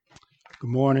Good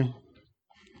morning.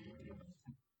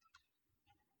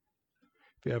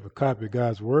 If you have a copy of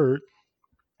God's Word,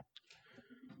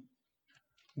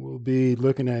 we'll be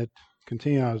looking at,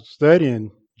 continue our study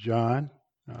in John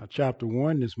chapter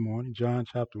 1 this morning. John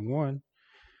chapter 1.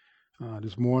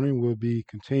 This morning we'll be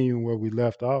continuing where we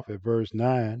left off at verse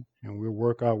 9, and we'll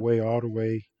work our way all the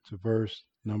way to verse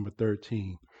number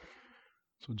 13.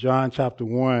 So John chapter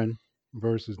 1,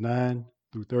 verses 9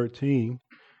 through 13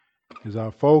 is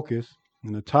our focus,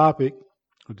 and the topic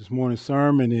of this morning's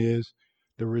sermon is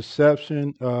the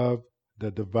reception of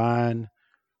the divine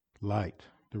light.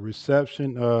 The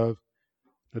reception of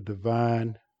the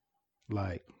divine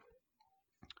light.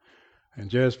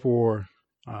 And just for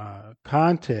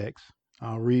context,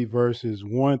 I'll read verses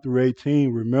 1 through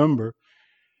 18. Remember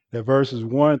that verses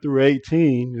 1 through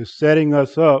 18 is setting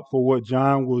us up for what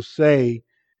John will say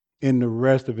in the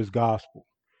rest of his gospel.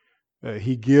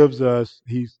 He gives us,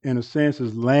 he's in a sense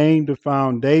is laying the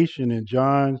foundation in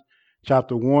John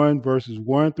chapter 1, verses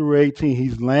 1 through 18.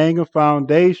 He's laying a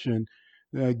foundation,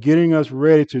 getting us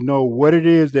ready to know what it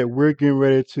is that we're getting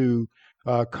ready to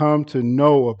come to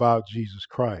know about Jesus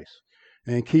Christ.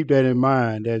 And keep that in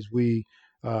mind as we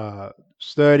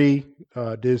study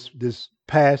this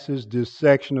passage, this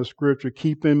section of Scripture.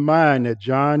 Keep in mind that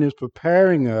John is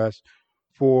preparing us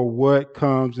for what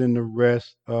comes in the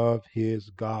rest of his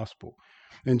gospel.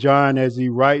 And John, as he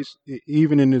writes,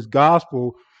 even in his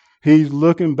gospel, he's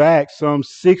looking back some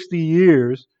 60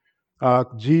 years.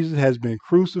 Jesus has been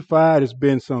crucified. It's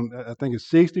been I think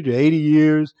it's 60 to 80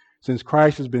 years since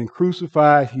Christ has been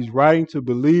crucified. He's writing to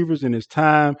believers in his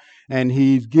time, and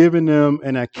he's giving them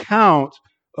an account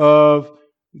of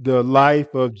the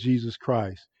life of Jesus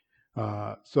Christ.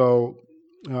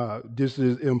 This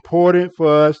is important for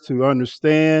us to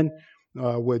understand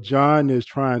what John is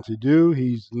trying to do.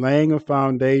 He's laying a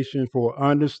foundation for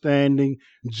understanding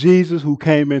Jesus who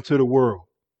came into the world.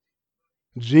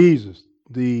 Jesus,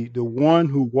 the one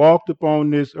who walked upon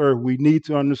this earth. We need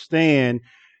to understand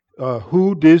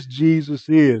who this Jesus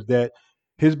is, that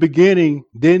his beginning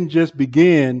didn't just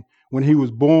begin when he was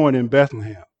born in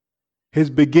Bethlehem. His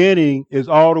beginning is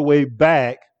all the way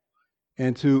back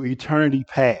into eternity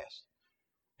past.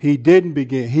 He didn't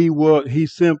begin. He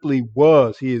simply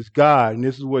was. He is God. And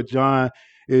this is what John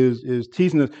is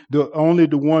teaching us. Only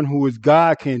the one who is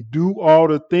God can do all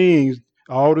the things,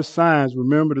 all the signs.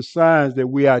 Remember the signs that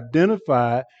we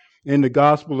identified in the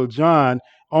Gospel of John.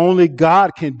 Only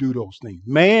God can do those things.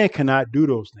 Man cannot do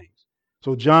those things.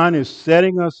 So John is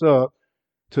setting us up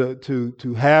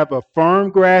to have a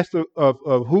firm grasp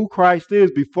of who Christ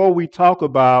is before we talk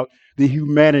about the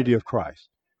humanity of Christ.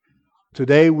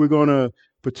 Today we're going to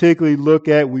particularly look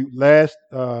at, last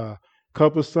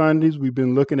couple of Sundays we've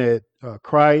been looking at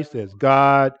Christ as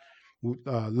God.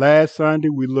 Last Sunday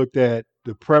we looked at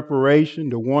the preparation,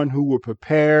 the one who will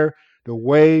prepare the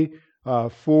way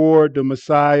for the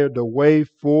Messiah, the way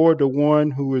for the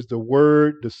one who is the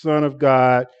Word, the Son of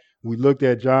God. We looked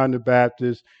at John the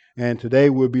Baptist, and today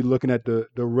we'll be looking at the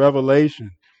revelation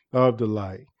of the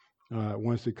light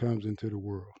once it comes into the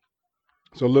world.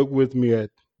 So look with me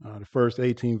at the first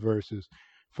 18 verses.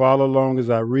 Follow along as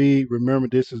I read. Remember,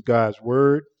 this is God's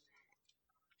Word.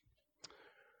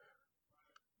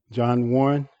 John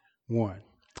 1:1.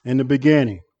 In the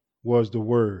beginning was the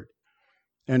Word,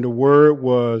 and the Word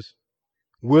was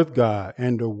with God,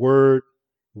 and the Word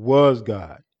was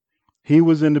God. He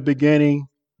was in the beginning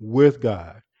with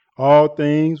God. All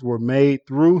things were made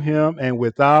through him, and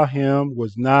without him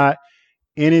was not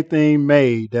anything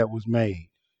made that was made.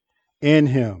 In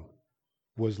him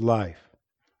was life,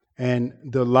 and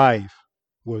the life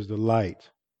was the light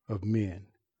of men.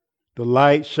 The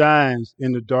light shines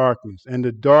in the darkness, and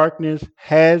the darkness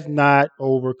has not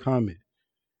overcome it.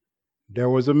 There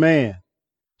was a man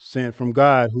sent from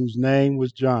God whose name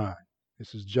was John.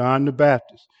 This is John the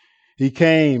Baptist. He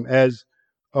came as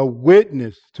a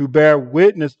witness to bear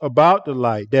witness about the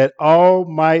light, that all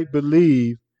might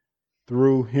believe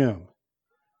through him.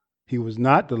 He was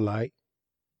not the light,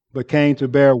 but came to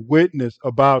bear witness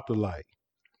about the light.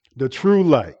 The true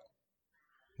light,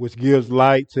 which gives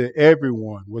light to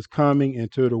everyone, was coming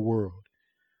into the world.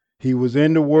 He was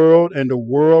in the world, and the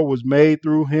world was made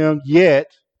through him, yet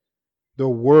the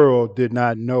world did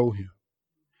not know him.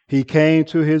 He came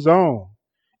to his own,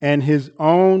 and his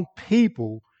own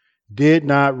people did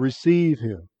not receive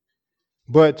him.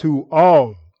 But to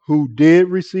all who did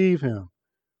receive him,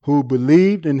 who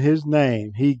believed in his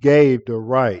name, he gave the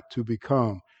right to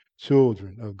become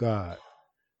children of God,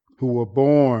 who were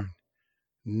born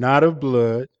not of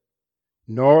blood,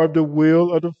 nor of the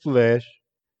will of the flesh,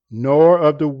 nor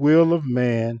of the will of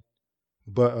man,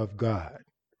 but of God.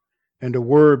 And the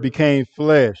Word became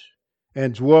flesh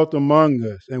and dwelt among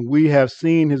us, and we have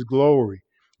seen his glory,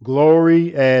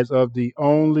 glory as of the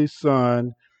only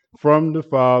Son from the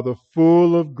Father,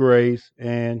 full of grace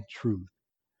and truth.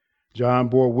 John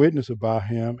bore witness about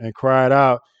him and cried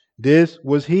out, "This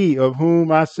was he of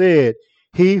whom I said,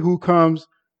 he who comes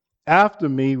after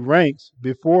me ranks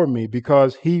before me,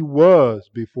 because he was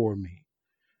before me."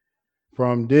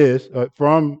 From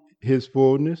his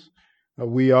fullness,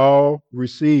 we all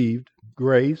received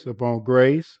grace upon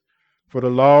grace. For the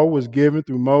law was given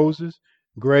through Moses,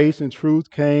 grace and truth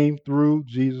came through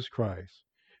Jesus Christ.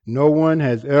 No one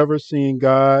has ever seen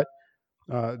God,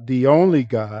 the only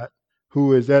God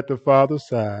who is at the Father's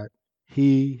side.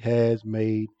 He has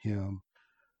made him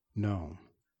known.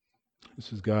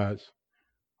 This is God's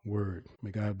word.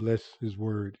 May God bless his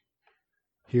word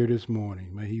here this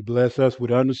morning. May he bless us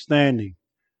with understanding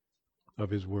of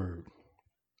his word.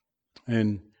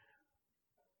 And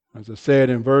as I said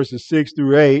in verses 6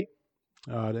 through 8,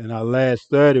 in our last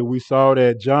study, we saw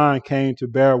that John came to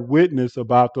bear witness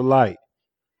about the light.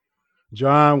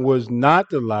 John was not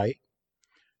the light.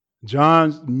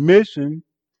 John's mission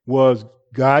was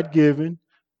God-given.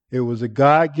 It was a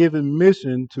God-given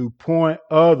mission to point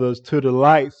others to the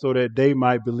light so that they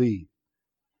might believe.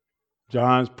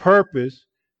 John's purpose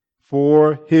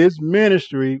for his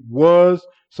ministry was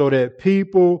so that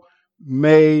people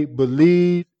may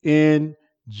believe in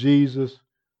Jesus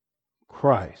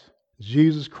Christ.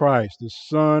 Jesus Christ, the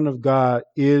Son of God,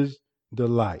 is the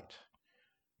light.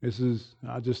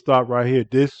 I'll just stop right here.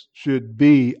 This should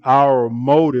be our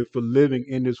motive for living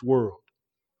in this world.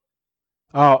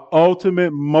 Our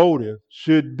ultimate motive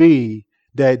should be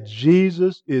that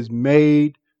Jesus is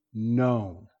made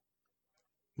known,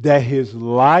 that his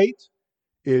light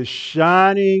is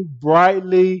shining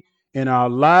brightly in our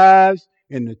lives,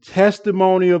 in the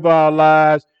testimony of our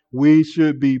lives. We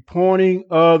should be pointing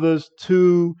others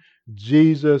to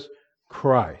Jesus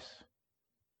Christ.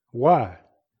 Why?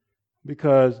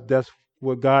 Because that's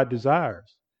what God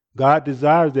desires. God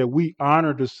desires that we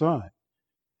honor the Son.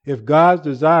 If God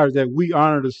desires that we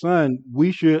honor the Son,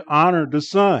 we should honor the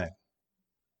Son.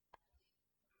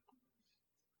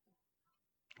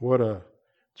 What a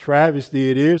travesty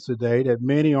it is today that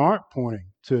many aren't pointing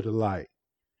to the light.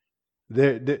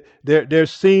 There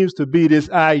seems to be this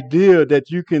idea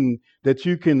that you can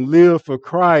live for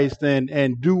Christ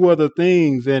and do other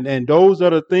things, and those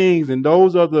other things and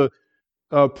those other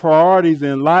priorities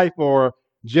in life are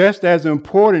just as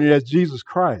important as Jesus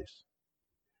Christ.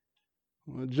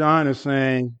 Well, John is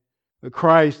saying that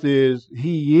Christ is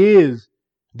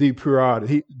the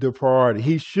priority.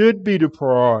 He should be the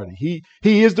priority.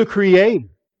 He is the creator.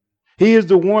 He is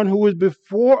the one who is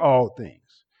before all things.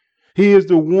 He is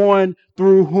the one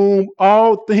through whom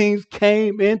all things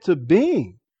came into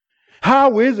being.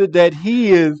 How is it that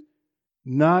he is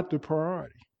not the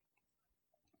priority?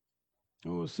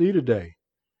 We'll see today.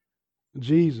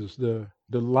 Jesus, the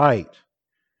light.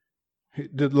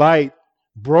 The light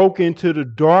broke into the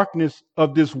darkness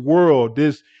of this world,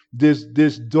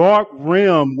 this dark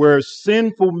realm where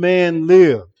sinful man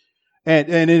lived. And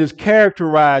it is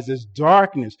characterized as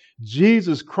darkness.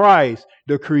 Jesus Christ,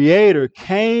 the Creator,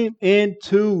 came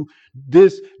into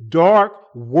this dark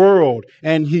world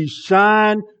and he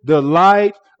shined the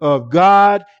light of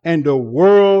God, and the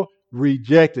world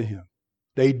rejected him.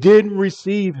 They didn't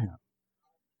receive him.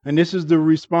 And this is the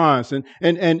response. And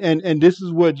this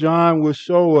is what John will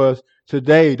show us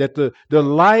today, that the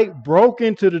light broke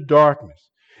into the darkness.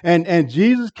 And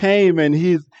Jesus came and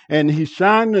he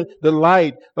shined the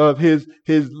light of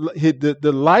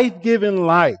the life-giving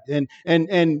light, and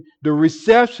the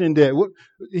reception that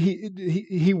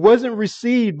he wasn't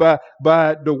received by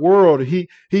the world.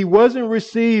 He wasn't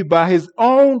received by his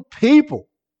own people.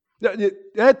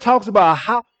 That talks about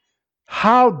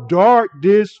how dark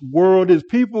this world is.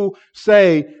 People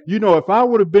say, if I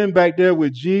would have been back there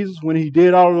with Jesus when he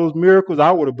did all of those miracles,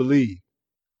 I would have believed.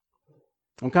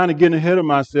 I'm kind of getting ahead of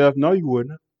myself. No, you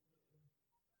wouldn't.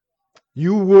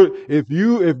 You would,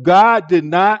 if God did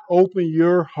not open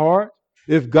your heart,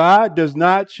 if God does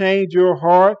not change your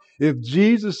heart, if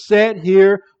Jesus sat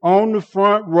here on the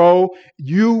front row,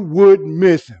 you would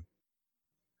miss him.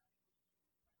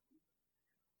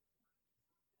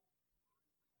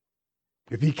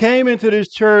 If he came into this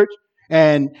church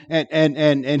and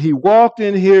he walked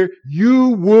in here, you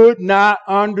would not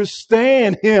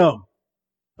understand him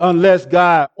unless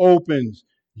God opens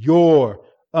your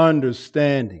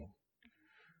understanding.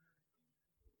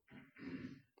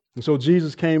 And so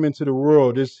Jesus came into the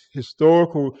world.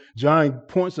 John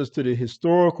points us to the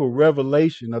historical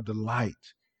revelation of the light.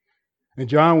 And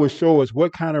John will show us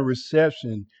what kind of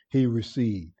reception he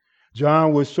received.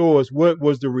 John will show us what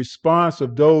was the response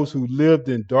of those who lived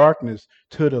in darkness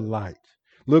to the light.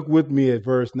 Look with me at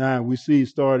verse 9. We see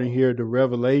starting here the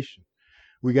revelation.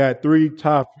 We got three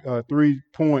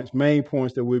points, main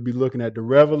points that we'll be looking at. The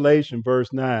revelation,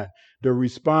 verse 9, the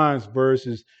response,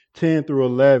 verses 10 through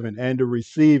 11, and the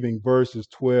receiving, verses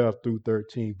 12 through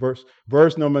 13.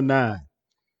 Verse number 9,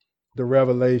 the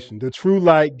revelation. The true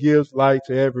light gives light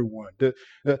to everyone.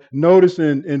 Notice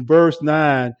in verse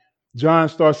 9, John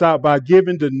starts out by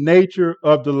giving the nature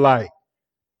of the light.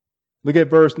 Look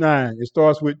at verse 9. It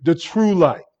starts with the true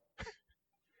light.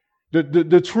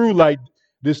 The true light.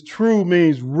 This true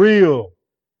means real,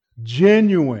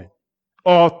 genuine,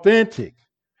 authentic.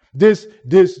 This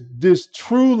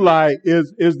true light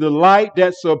is the light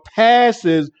that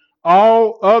surpasses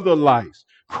all other lights.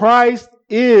 Christ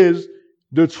is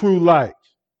the true light.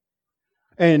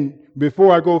 And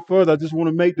before I go further, I just want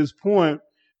to make this point.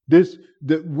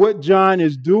 What John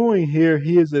is doing here,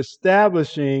 he is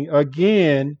establishing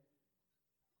again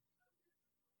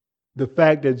the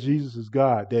fact that Jesus is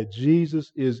God, that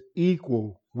Jesus is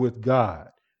equal with God.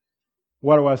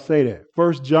 Why do I say that?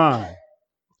 1 John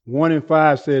 1 and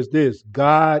 5 says this: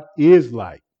 God is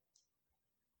light,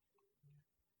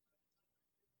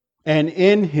 and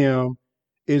in him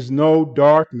is no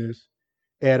darkness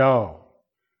at all.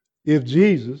 If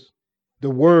Jesus, the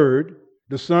Word,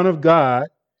 the Son of God,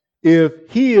 if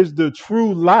he is the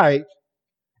true light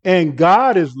and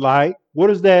God is light, what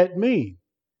does that mean?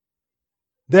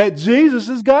 That Jesus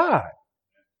is God.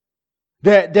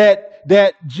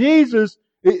 That Jesus,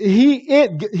 he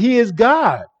is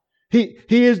God. He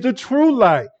is the true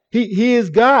light. He is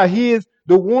God. He is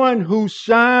the one who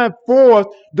shined forth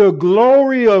the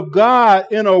glory of God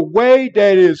in a way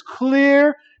that is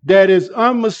clear, that is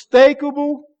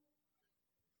unmistakable.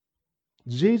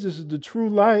 Jesus is the true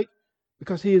light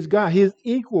because he is God. He is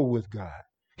equal with God.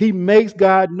 He makes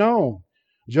God known.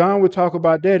 John will talk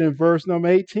about that in verse number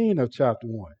 18 of chapter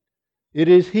 1. It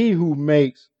is he who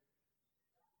makes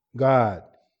God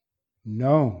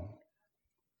known.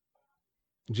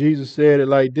 Jesus said it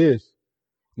like this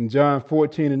in John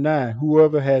 14 and 9.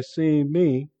 Whoever has seen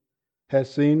me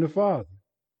has seen the Father.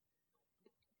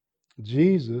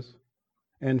 Jesus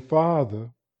and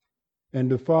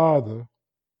the Father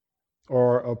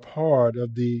are a part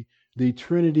of the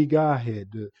Trinity Godhead,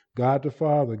 God the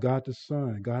Father, God the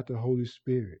Son, God the Holy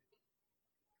Spirit.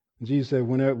 Jesus said,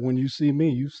 when you see me,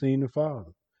 you've seen the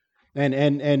Father.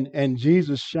 And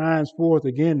Jesus shines forth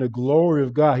again the glory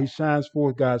of God. He shines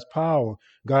forth God's power,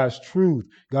 God's truth,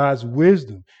 God's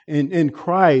wisdom. In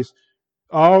Christ,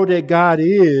 all that God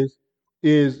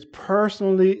is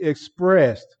personally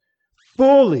expressed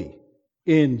fully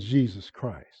in Jesus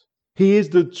Christ. He is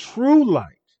the true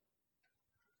light.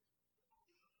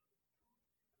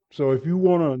 So if you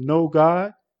want to know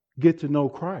God, get to know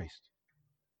Christ.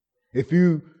 If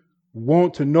you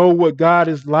want to know what God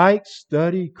is like,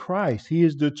 study Christ. He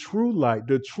is the true light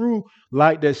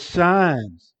that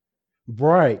shines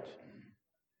bright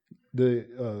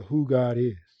who God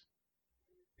is.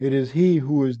 It is he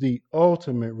who is the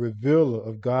ultimate revealer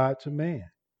of God to man.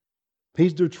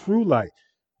 He's the true light.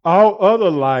 All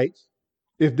other lights,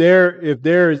 if there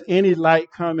is any light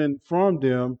coming from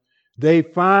them, they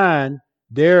find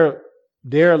their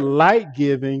light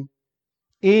giving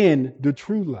in the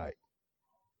true light.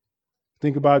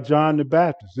 Think about John the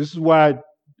Baptist. This is why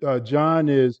John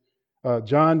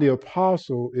the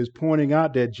Apostle is pointing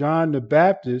out that John the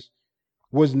Baptist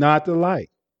was not the light.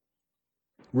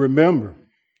 Remember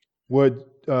what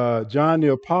John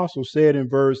the Apostle said in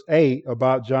verse 8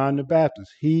 about John the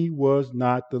Baptist. He was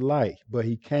not the light, but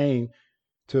he came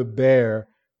to bear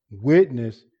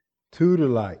witness to the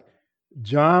light.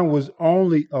 John was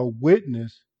only a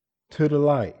witness to the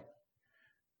light.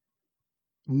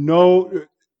 No.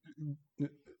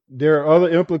 There are other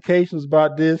implications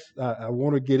about this I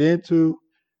want to get into.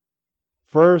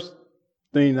 First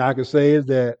thing I can say is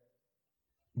that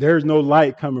there's no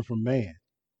light coming from man.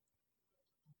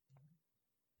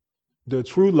 The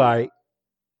true light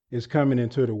is coming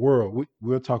into the world.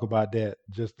 We'll talk about that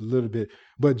just a little bit.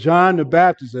 But John the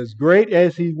Baptist, as great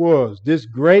as he was, this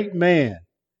great man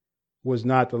was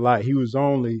not the light. He was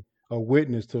only a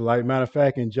witness to the light. Matter of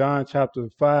fact, in John chapter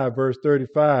 5, verse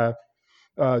 35,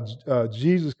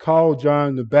 Jesus called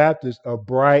John the Baptist a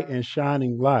bright and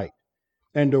shining light.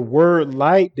 And the word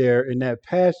light there in that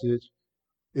passage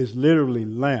is literally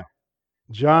lamp.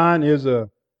 John is a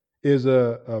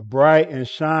bright and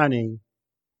shining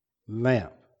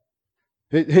lamp.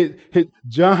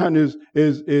 John is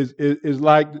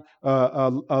like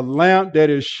a lamp that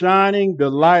is shining the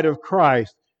light of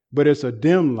Christ, but it's a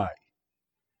dim light.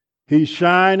 He's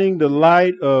shining the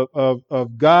light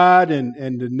of God and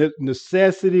the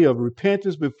necessity of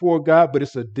repentance before God, but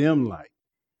it's a dim light.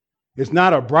 It's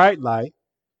not a bright light.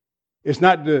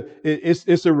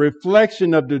 It's a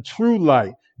reflection of the true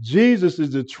light. Jesus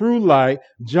is the true light.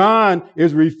 John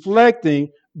is reflecting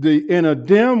in a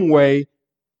dim way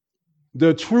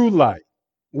the true light.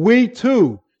 We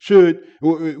too should,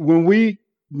 when we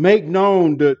make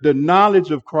known the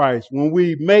knowledge of Christ, when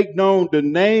we make known the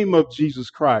name of Jesus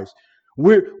Christ,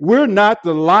 we're not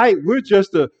the light. We're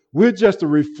just a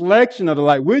reflection of the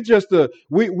light.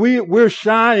 We're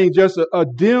shining just a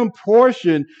dim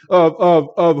portion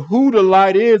of who the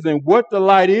light is and what the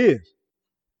light is.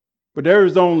 But there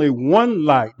is only one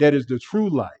light that is the true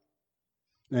light,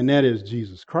 and that is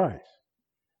Jesus Christ.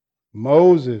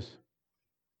 Moses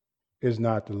is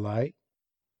not the light,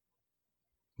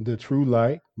 the true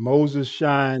light. Moses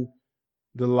shined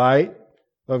the light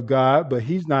of God, but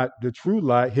he's not the true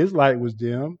light. His light was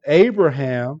dim.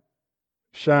 Abraham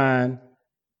shined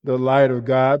the light of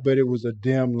God, but it was a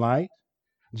dim light.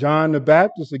 John the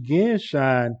Baptist again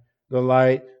shined the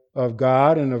light of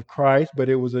God and of Christ, but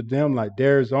it was a dim light.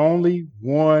 There's only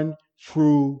one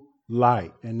true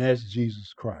light, and that's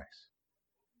Jesus Christ.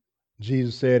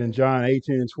 Jesus said in John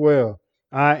 18:12,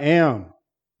 I am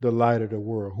the light of the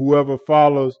world. Whoever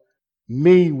follows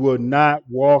me will not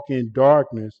walk in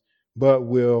darkness, but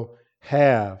will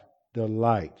have the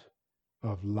light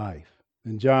of life.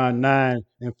 In John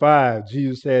 9:5,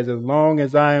 Jesus says, as long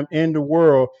as I am in the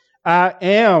world, I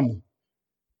am.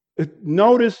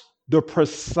 Notice the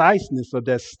preciseness of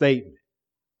that statement.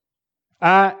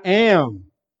 I am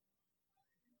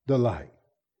the light.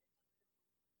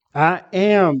 I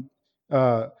am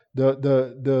the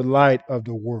light of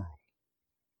the world.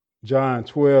 John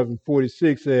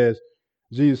 12:46 says,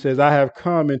 Jesus says, I have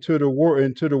come into the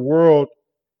world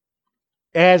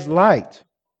as light.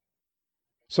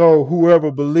 So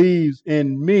whoever believes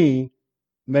in me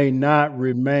may not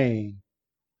remain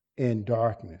in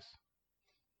darkness.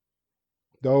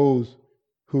 Those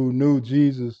who knew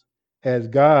Jesus as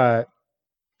God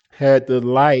had the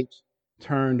light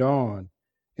turned on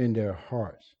in their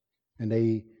hearts, and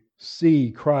they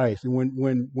see Christ. And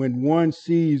when one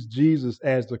sees Jesus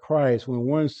as the Christ, when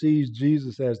one sees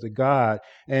Jesus as the God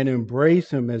and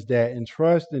embrace him as that and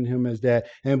trust in him as that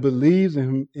and believes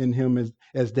in him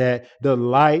as that, the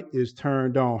light is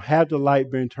turned on. Have the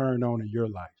light been turned on in your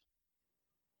life?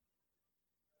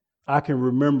 I can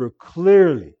remember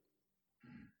clearly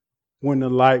when the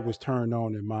light was turned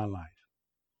on in my life.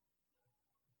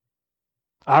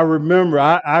 I remember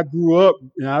I grew up,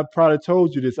 and I probably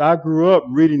told you this, I grew up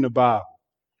reading the Bible.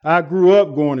 I grew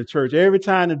up going to church. Every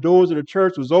time the doors of the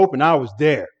church was open, I was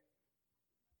there.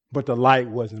 But the light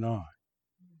wasn't on.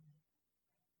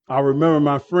 I remember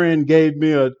my friend gave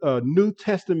me a New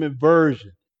Testament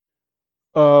version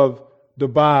of the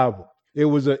Bible. It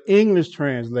was an English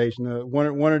translation, one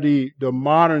of the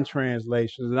modern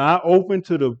translations. And I opened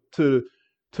to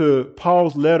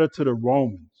Paul's letter to the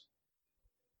Romans.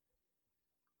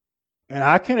 And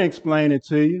I can explain it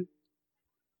to you.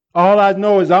 All I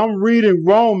know is I'm reading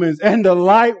Romans and the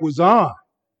light was on.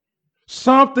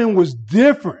 Something was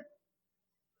different.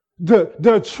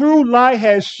 The true light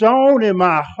has shone in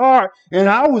my heart, and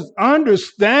I was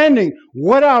understanding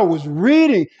what I was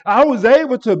reading. I was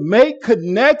able to make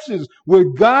connections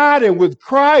with God and with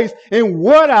Christ in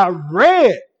what I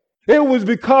read. It was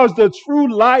because the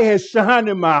true light has shined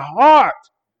in my heart.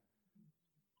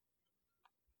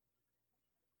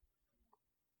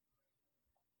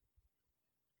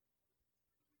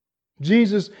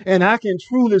 Jesus, and I can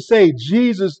truly say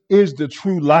Jesus is the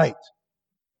true light.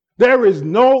 There is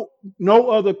no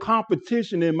other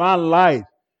competition in my life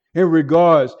in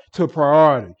regards to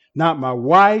priority. Not my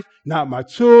wife, not my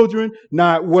children,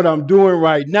 not what I'm doing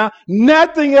right now.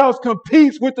 Nothing else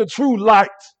competes with the true light.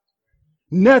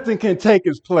 Nothing can take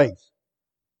its place.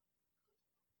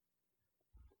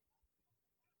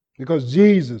 Because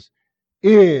Jesus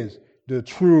is the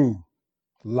true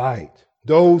light.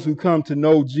 Those who come to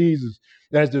know Jesus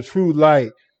as the true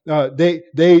light,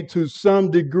 they to some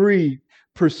degree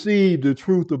perceive the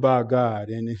truth about God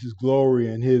and his glory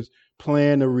and his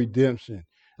plan of redemption.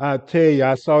 I tell you,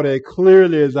 I saw that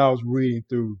clearly as I was reading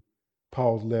through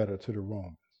Paul's letter to the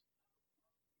Romans.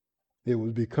 It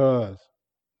was because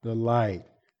the light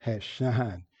had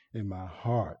shined in my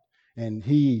heart, and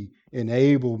he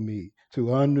enabled me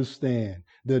to understand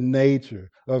the nature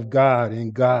of God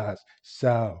and God's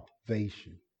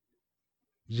salvation.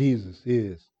 Jesus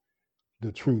is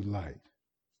the true light.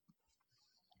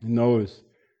 Notice,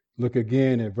 look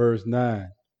again at verse 9.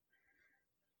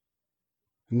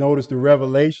 Notice the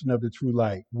revelation of the true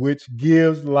light, which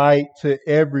gives light to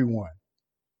everyone.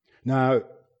 Now,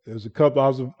 there's a couple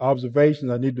observations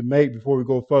I need to make before we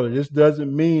go further. This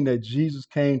doesn't mean that Jesus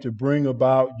came to bring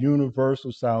about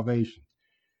universal salvation.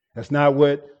 That's not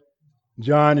what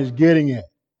John is getting at,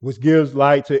 which gives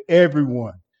light to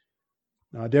everyone.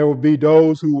 Now, there will be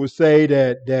those who will say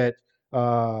that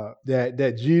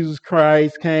Jesus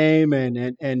Christ came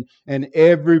and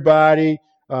everybody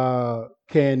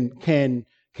can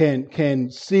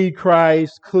see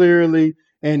Christ clearly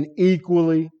and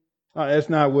equally. That's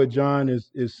not what John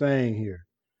is saying here.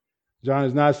 John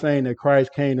is not saying that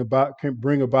Christ can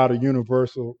bring about a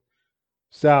universal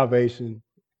salvation,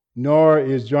 nor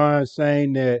is John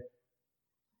saying that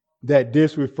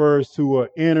this refers to an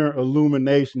inner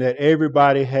illumination, that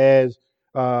everybody has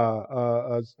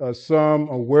some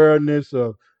awareness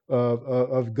of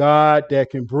God that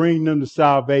can bring them to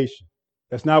salvation.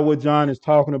 That's not what John is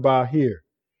talking about here.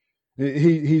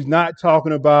 He's not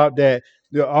talking about that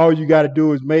all you got to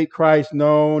do is make Christ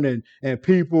known, and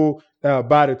people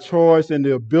by the choice and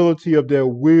the ability of their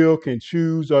will can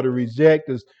choose or to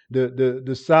reject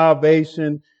the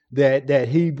salvation that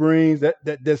he brings.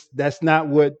 That's not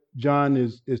what John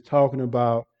is talking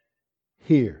about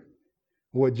here.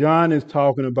 What John is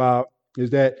talking about is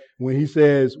that when he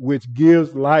says which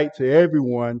gives light to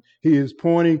everyone, he is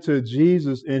pointing to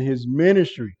Jesus in his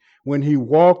ministry when he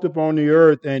walked upon the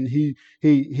earth and he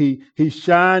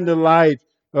shined the light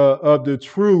of the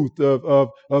truth of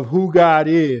who God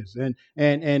is, and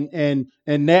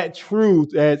that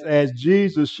truth, as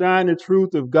Jesus shined the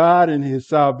truth of God and his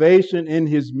salvation in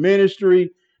his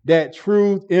ministry, that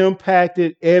truth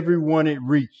impacted everyone it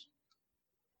reached.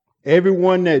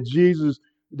 Everyone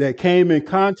that came in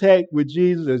contact with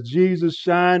Jesus, as Jesus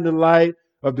shined the light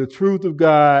of the truth of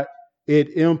God, it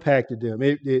impacted them.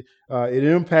 It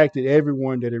impacted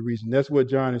everyone that it reached. And that's what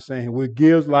John is saying. It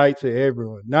gives light to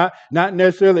everyone, not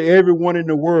necessarily everyone in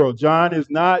the world. John is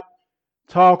not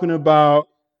talking about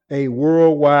a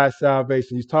worldwide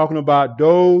salvation. He's talking about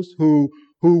those who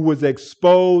was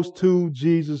exposed to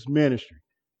Jesus' ministry.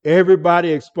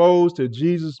 Everybody exposed to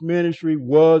Jesus' ministry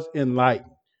was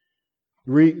enlightened.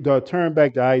 Turn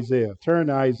back to Isaiah. Turn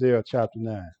to Isaiah chapter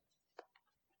 9.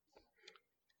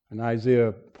 And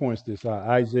Isaiah points this out.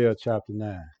 Isaiah chapter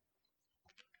 9.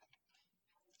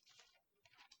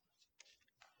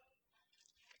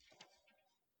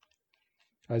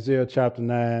 Isaiah chapter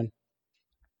 9,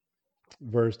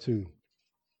 verse 2.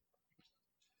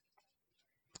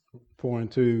 Pointing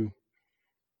to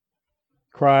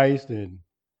Christ and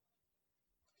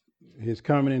his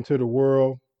coming into the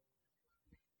world.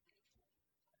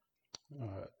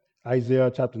 Isaiah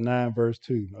chapter 9, verse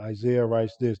 2. Isaiah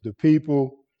writes this: the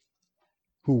people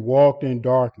who walked in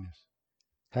darkness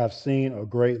have seen a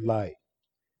great light.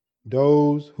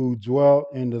 Those who dwelt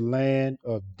in the land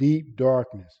of deep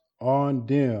darkness, on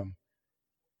them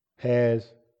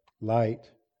has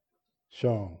light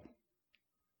shone.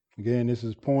 Again, this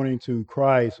is pointing to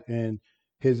Christ and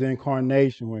his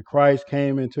incarnation. When Christ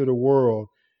came into the world,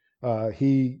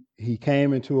 he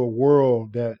came into a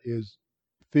world that is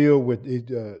filled with,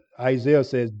 Isaiah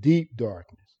says, deep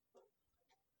darkness.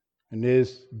 And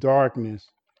this darkness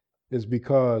is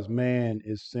because man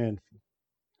is sinful.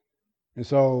 And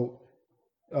so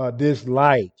this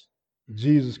light,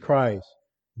 Jesus Christ,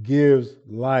 gives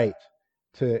light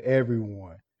to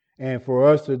everyone. And for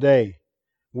us today,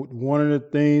 one of the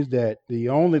things the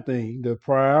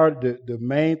priority, the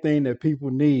main thing that people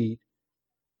need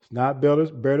is not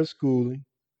better schooling.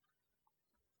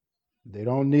 They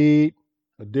don't need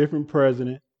a different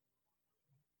president.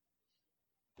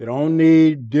 They don't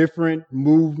need different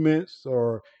movements,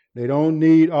 or they don't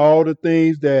need all the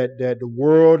things that the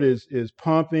world is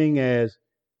pumping as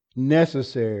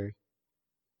necessary.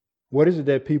 What is it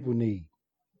that people need?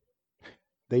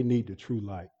 They need the true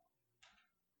light.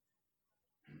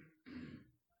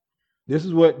 This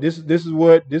is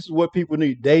what people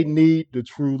need. They need the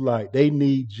true light. They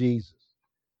need Jesus.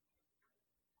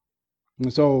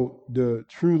 And so the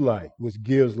true light, which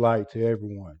gives light to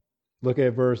everyone. Look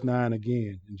at verse 9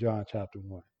 again in John chapter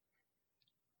 1.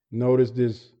 Notice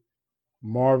this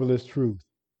marvelous truth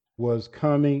was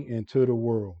coming into the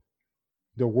world.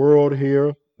 The world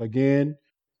here, again,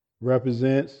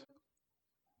 represents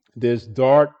this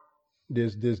dark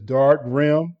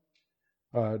realm,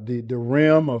 the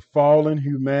realm of fallen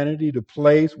humanity, the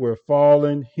place where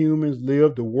fallen humans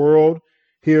live. The world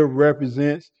here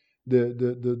represents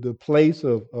the place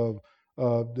of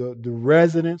the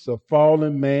residence of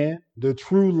fallen man. The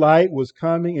true light was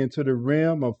coming into the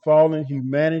realm of fallen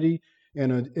humanity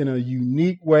in a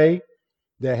unique way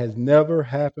that has never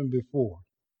happened before.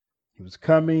 He was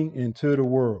coming into the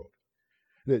world.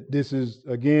 This is,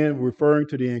 again, referring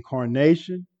to the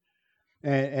incarnation.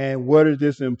 And what does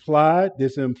this imply?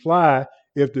 This implies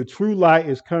if the true light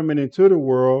is coming into the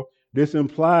world, this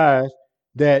implies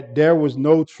that there was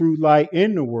no true light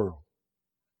in the world.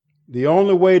 The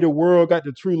only way the world got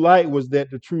the true light was that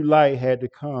the true light had to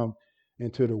come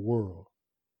into the world.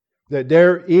 That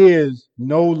there is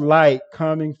no light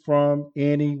coming from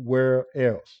anywhere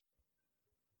else.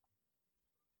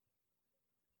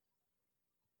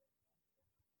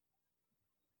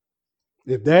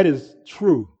 If that is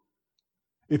true,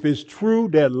 if it's true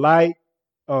that light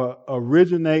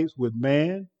originates with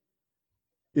man,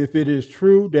 if it is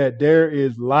true that there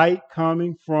is light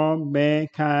coming from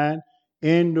mankind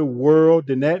in the world,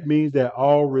 then that means that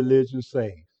all religions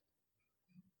say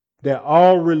that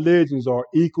all religions are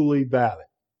equally valid.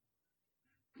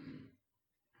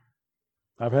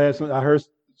 I heard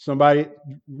somebody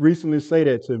recently say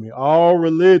that to me. All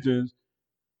religions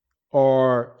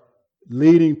are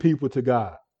leading people to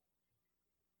God.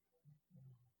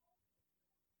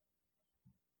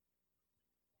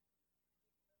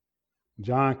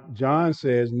 John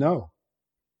says no.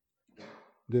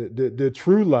 The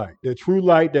true light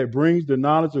that brings the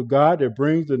knowledge of God, that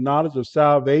brings the knowledge of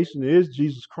salvation is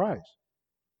Jesus Christ.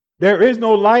 There is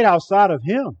no light outside of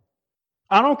him.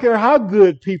 I don't care how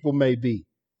good people may be.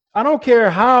 I don't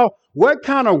care what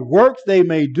kind of works they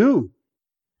may do.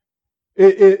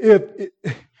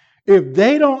 If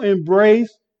they don't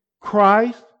embrace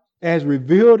Christ as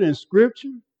revealed in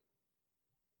Scripture,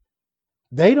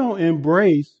 they don't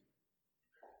embrace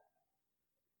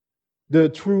the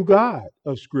true God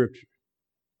of Scripture.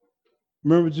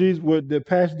 Remember Jesus, what the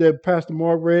passage that Pastor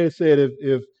Mark read said,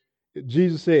 if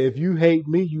Jesus said, if you hate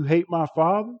me, you hate my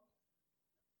Father.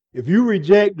 If you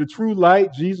reject the true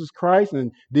light, Jesus Christ,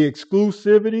 and the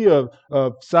exclusivity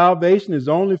of salvation is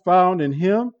only found in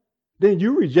him, then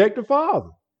you reject the Father.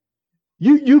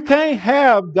 You can't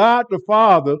have God the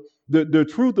Father, the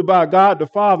truth about God the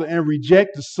Father, and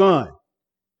reject the Son.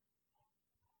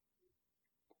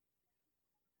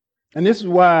 And this is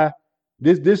why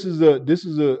this is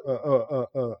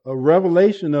a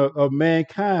revelation of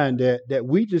mankind that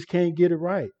we just can't get it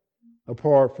right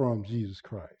apart from Jesus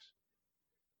Christ.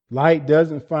 Light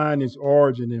doesn't find its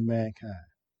origin in mankind.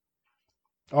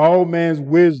 All man's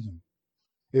wisdom.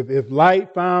 If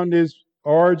light found its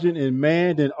origin in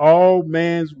man, then all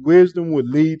man's wisdom would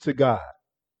lead to God.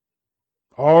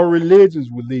 All religions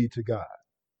would lead to God.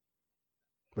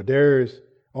 But there is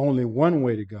only one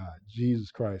way to God,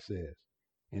 Jesus Christ says,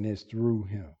 and it's through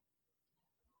him.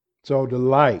 So the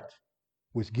light,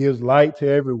 which gives light to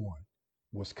everyone,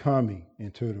 was coming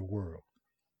into the world.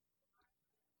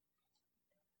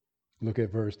 Look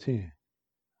at verse 10.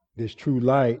 This true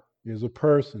light is a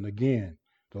person. Again,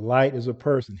 the light is a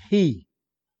person. He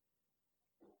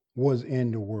was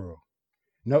in the world.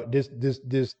 No, this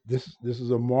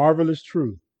is a marvelous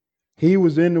truth. He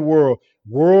was in the world.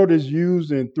 World is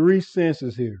used in three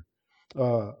senses here.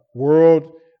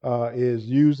 World is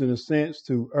used in a sense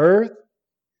to earth.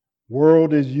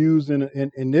 World is used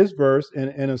in this verse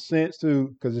in a sense to,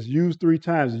 because it's used three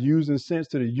times. It's used in a sense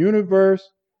to the universe.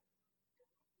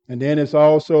 And then it's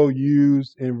also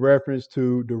used in reference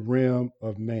to the realm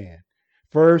of man.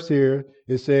 First here,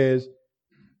 it says,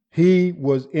 he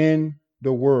was in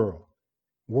the world.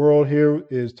 World here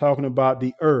is talking about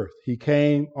the earth. He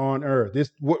came on earth.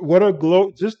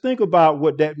 Just think about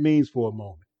what that means for a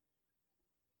moment.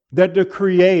 That the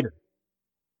creator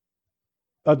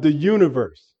of the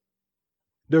universe,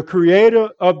 the creator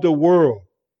of the world,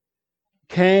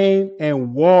 came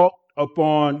and walked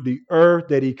upon the earth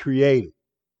that he created.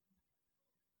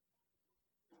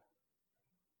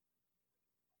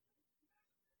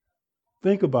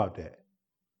 Think about that.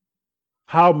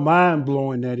 How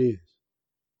mind-blowing that is.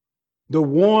 The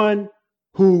one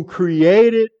who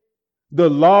created the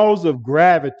laws of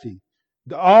gravity,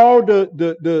 all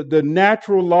the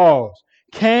natural laws,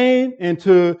 came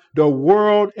into the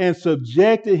world and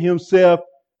subjected himself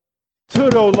to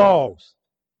those laws.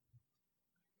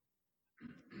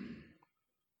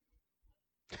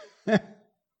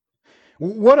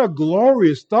 What a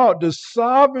glorious thought. The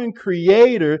sovereign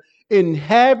creator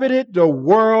inhabited the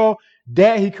world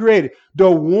that he created.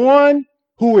 The one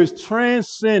who is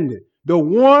transcendent, the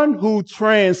one who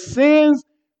transcends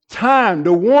time,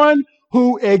 the one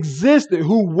who existed,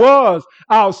 who was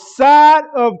outside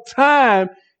of time,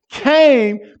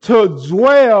 came to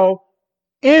dwell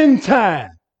in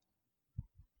time,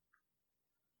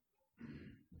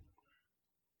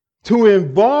 to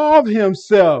involve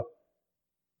himself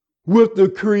with the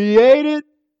created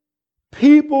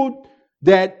people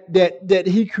that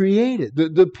he created,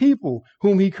 the people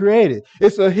whom he created.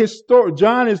 It's a historic.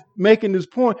 John is making this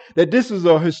point that this is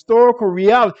a historical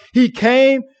reality. He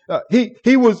came,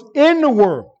 he was in the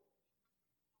world.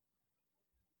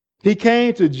 He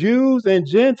came to Jews and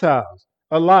Gentiles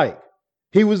alike.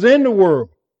 He was in the world.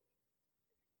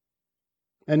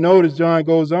 And notice John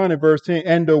goes on in verse 10,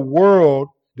 and the world,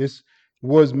 this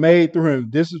was made through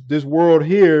him. This world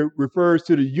here refers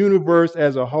to the universe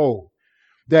as a whole.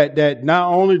 That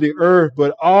not only the earth,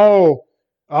 but all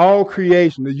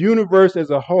creation, the universe as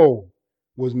a whole,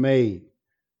 was made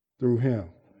through him.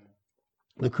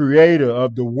 The creator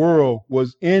of the world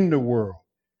was in the world.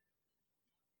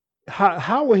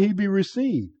 How will he be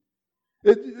received?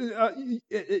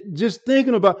 Just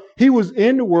thinking about, he was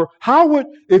in the world. How would,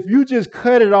 if you just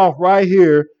cut it off right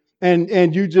here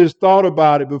and you just thought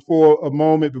about it before a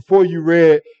moment, before you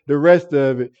read the rest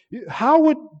of it, how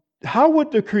would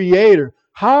the creator,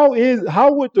 how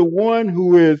would the one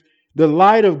who is the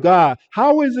light of God,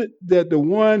 how is it that the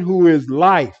one who is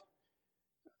life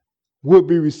would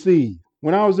be received?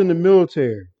 When I was in the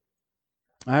military,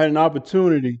 I had an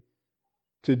opportunity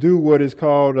to do what is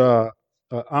called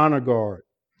honor guard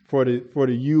for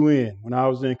the UN when I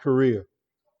was in Korea.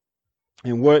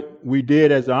 And what we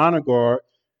did as an honor guard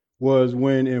was,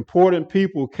 when important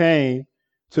people came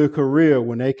to Korea,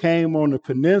 when they came on the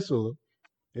peninsula,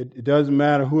 it doesn't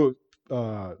matter who,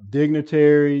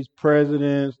 dignitaries,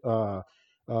 presidents,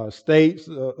 states,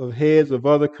 heads of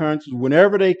other countries,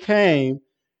 whenever they came,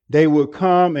 they would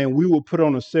come and we would put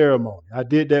on a ceremony. I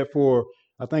did that for,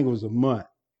 I think it was a month.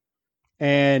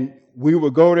 And we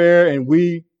would go there and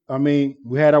we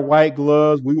had our white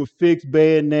gloves, we would fix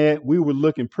bayonet, we were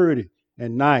looking pretty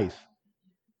and nice.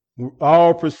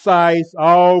 All precise,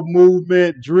 all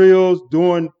movement, drills,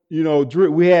 doing,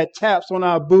 we had taps on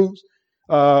our boots.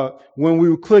 When we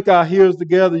would click our heels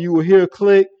together, you would hear a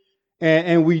click.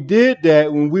 And we did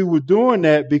that when we were doing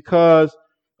that because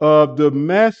of the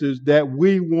message that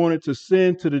we wanted to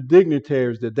send to the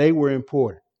dignitaries, that they were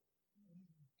important,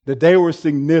 that they were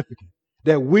significant,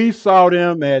 that we saw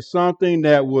them as something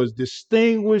that was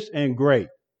distinguished and great.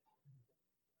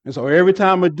 And so every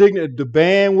time the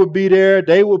band would be there,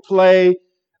 they would play.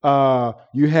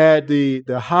 You had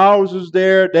the houses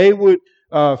there; they would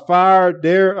fire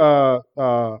their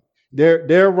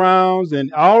rounds,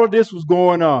 and all of this was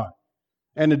going on.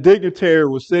 And the dignitary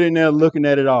was sitting there looking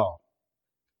at it all.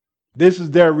 This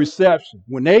is their reception.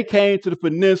 When they came to the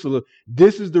peninsula,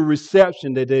 this is the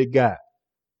reception that they got.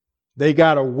 They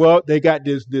got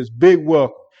this big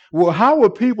welcome. Well, how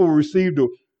would people receive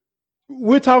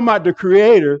we're talking about the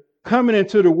creator coming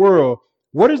into the world.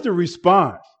 What is the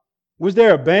response? Was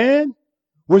there a band?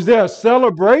 Was there a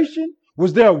celebration?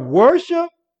 Was there worship?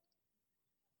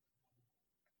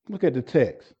 Look at the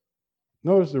text.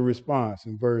 Notice the response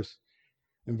in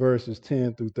verses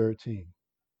 10 through 13.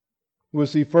 We'll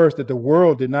see first that the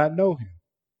world did not know him.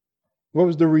 What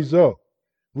was the result?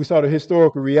 We saw the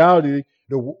historical reality.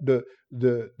 The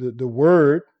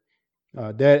word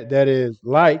that is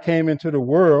light came into the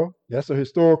world. That's a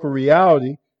historical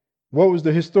reality. What was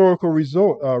the historical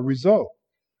result?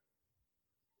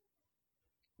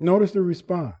 Notice the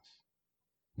response.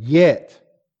 Yet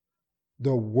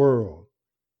the world,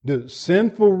 the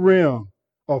sinful realm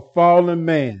of fallen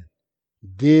man,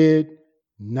 did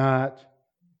not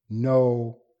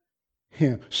know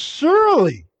him.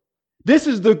 Surely, this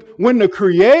is when the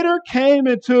Creator came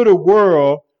into the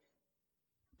world,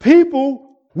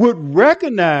 people would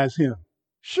recognize him.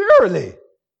 Surely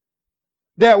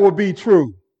that would be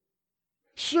true.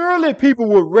 Surely people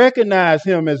would recognize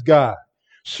him as God.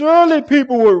 Surely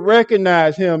people would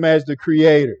recognize him as the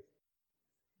Creator.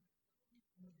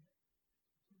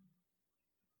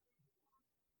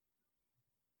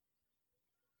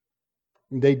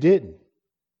 They didn't.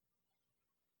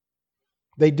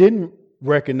 They didn't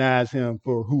recognize him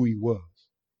for who he was.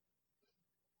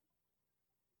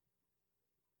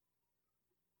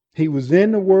 He was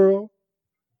in the world,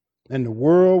 and the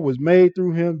world was made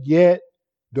through him, yet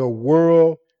the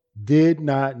world did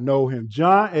not know him.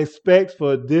 John expects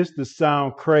for this to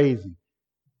sound crazy.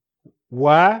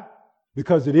 Why?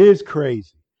 Because it is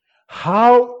crazy.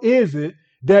 How is it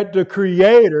that the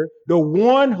Creator, the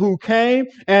one who came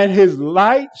and his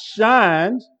light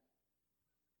shines,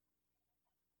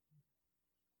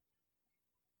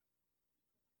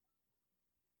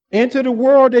 into the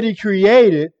world that he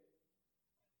created,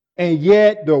 and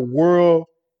yet the world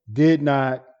did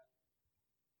not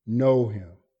know him?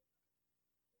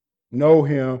 Know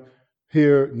him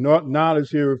here, knowledge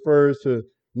here refers to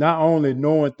not only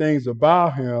knowing things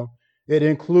about him, it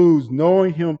includes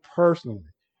knowing him personally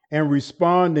and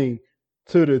responding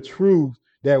to the truth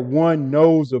that one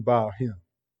knows about him.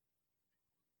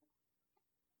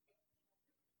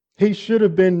 He should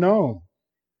have been known.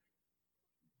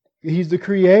 He's the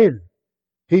creator.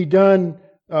 He done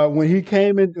when he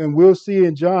came in, and we'll see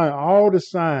in John all the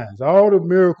signs, all the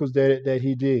miracles that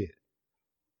he did,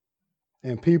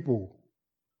 and people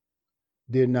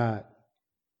did not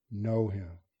know him.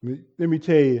 Let me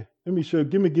tell you. Let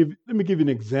me give you an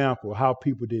example of how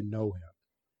people didn't know him.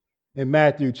 In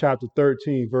Matthew chapter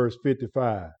 13, verse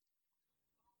 55,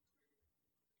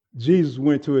 Jesus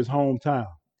went to his hometown,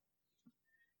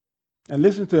 and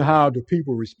listen to how the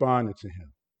people responded to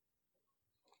him.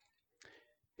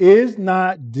 Is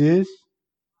not this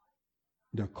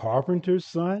the carpenter's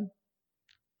son?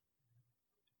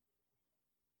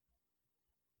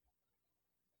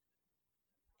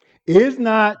 Is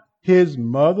not his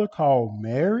mother called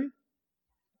Mary?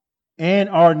 And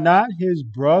are not his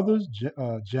brothers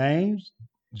James,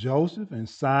 Joseph, and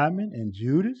Simon, and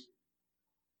Judas?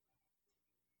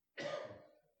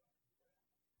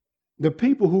 The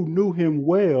people who knew him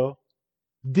well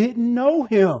didn't know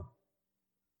him.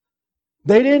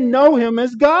 They didn't know him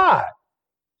as God,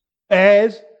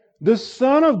 as the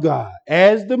Son of God,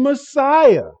 as the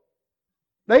Messiah.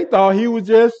 They thought he was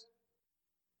just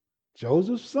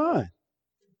Joseph's son.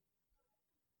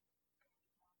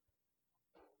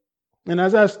 And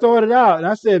as I started out, and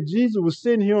I said, if Jesus was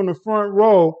sitting here on the front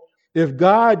row, if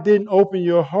God didn't open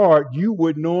your heart, you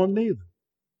wouldn't know him neither.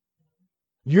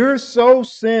 You're so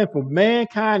sinful.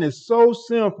 Mankind is so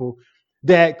sinful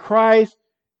that Christ,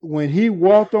 when he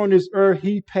walked on this earth,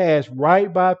 he passed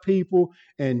right by people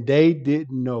and they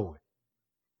didn't know it.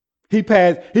 He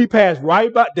passed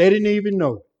right by, they didn't even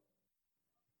know it.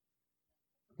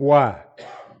 Why?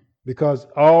 Because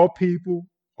all people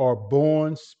are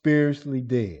born spiritually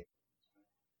dead.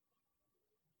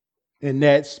 And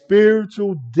that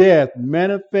spiritual death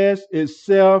manifests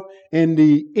itself in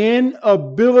the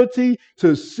inability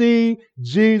to see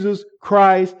Jesus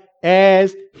Christ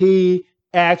as he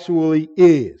actually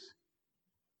is.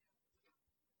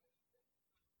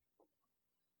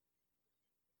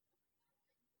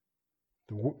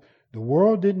 The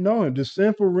world didn't know him. The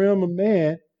sinful realm of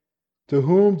man to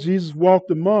whom Jesus walked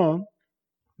among,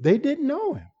 they didn't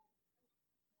know him.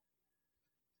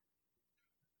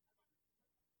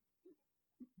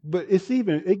 But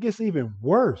it gets even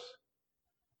worse.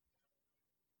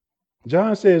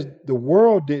 John says the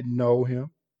world didn't know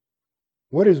him.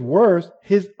 What is worse,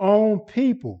 his own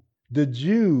people, the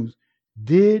Jews,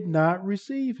 did not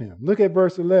receive him. Look at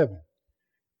verse 11.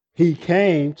 He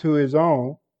came to his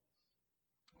own,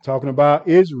 talking about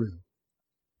Israel.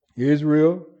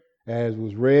 Israel, as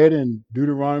was read in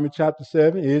Deuteronomy chapter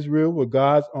 7, Israel was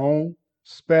God's own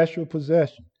special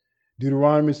possession.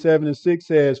 Deuteronomy 7:6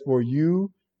 says, for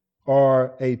you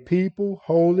are a people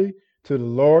holy to the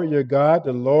Lord your God.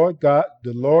 The Lord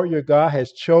your God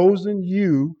has chosen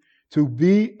you to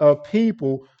be a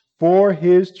people for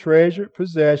his treasured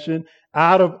possession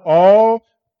out of all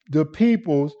the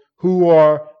peoples who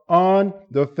are on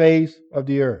the face of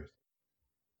the earth.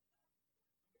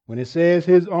 When it says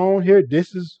his own here,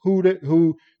 this is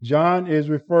who John is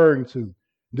referring to.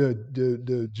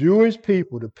 The Jewish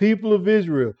people, the people of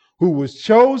Israel, who was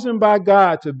chosen by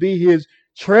God to be his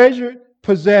treasured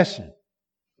possession.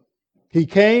 He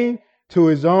came to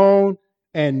his own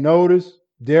and noticed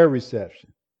their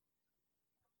reception.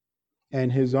 And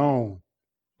his own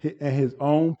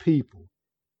people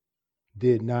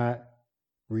did not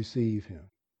receive him.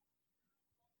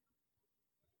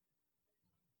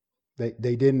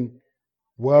 They didn't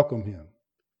welcome him.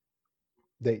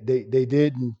 They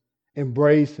didn't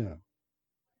embrace him.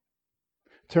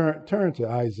 Turn to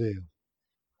Isaiah.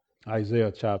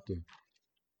 Isaiah chapter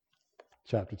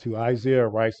 2. Isaiah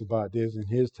writes about this in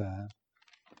his time.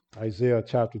 Isaiah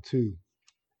chapter 2.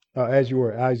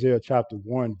 Isaiah chapter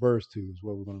 1, verse 2 is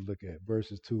what we're going to look at.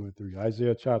 Verses 2 and 3.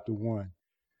 Isaiah chapter 1,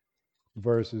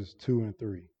 verses 2 and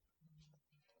 3.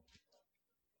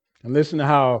 And listen to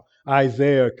how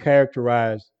Isaiah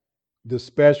characterized the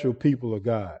special people of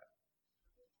God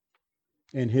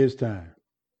in his time.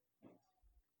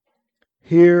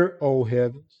 Hear, O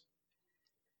heavens,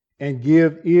 and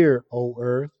give ear, O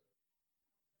earth,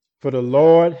 for the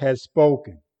Lord has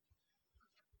spoken.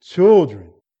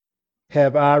 Children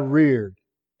have I reared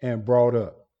and brought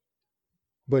up,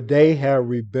 but they have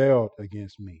rebelled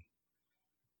against me.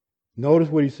 Notice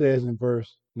what he says in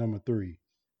verse number 3.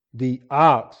 The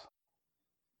ox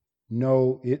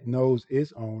knows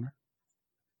its owner,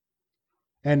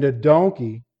 and the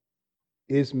donkey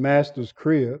its master's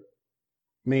crib,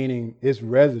 meaning its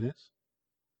residence,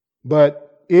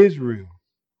 but Israel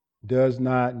does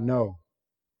not know.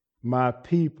 My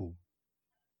people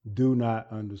do not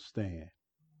understand.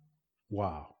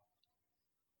 Wow.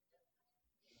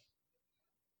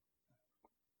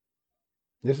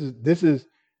 This,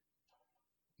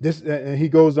 and he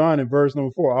goes on in verse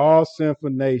number 4, all sinful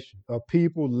nation, a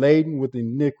people laden with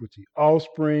iniquity,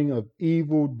 offspring of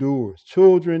evil doers,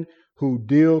 children who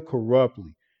deal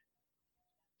corruptly.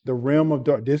 The realm of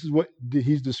dark. This is what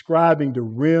he's describing, the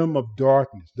realm of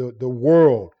darkness, the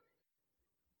world.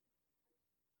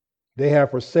 They have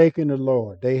forsaken the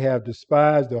Lord. They have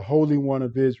despised the Holy One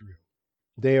of Israel.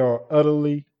 They are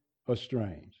utterly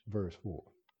estranged. Verse 4.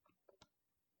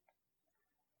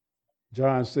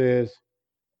 John says,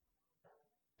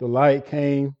 the light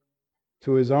came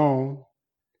to his own,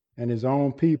 and his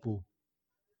own people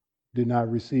did not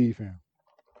receive him.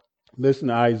 Listen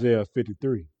to Isaiah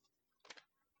 53.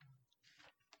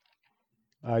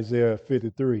 Isaiah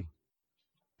 53,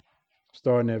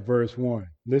 starting at verse 1.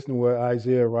 Listen to what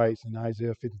Isaiah writes in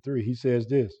Isaiah 53. He says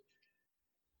this: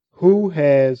 who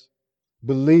has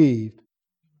believed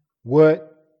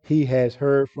what he has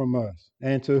heard from us,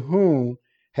 and to whom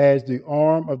has the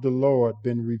arm of the Lord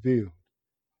been revealed?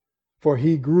 For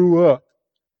he grew up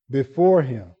before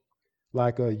him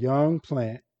like a young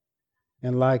plant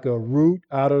and like a root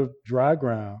out of dry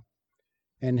ground.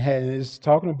 And it's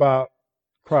talking about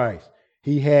Christ.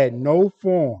 He had no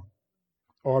form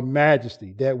or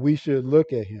majesty that we should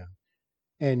look at him,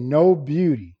 and no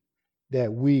beauty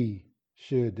that we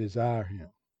should desire him.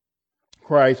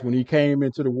 Christ, when he came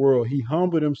into the world, he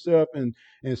humbled himself in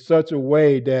such a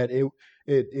way that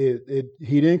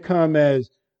he didn't come as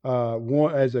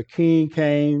as a king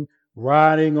came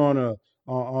riding on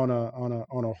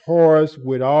a horse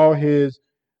with all his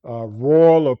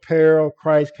royal apparel.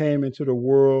 Christ came into the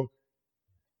world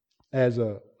as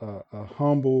a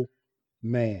humble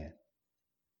man,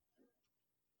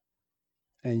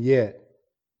 and yet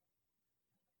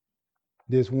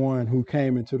this one who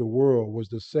came into the world was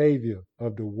the Savior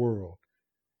of the world,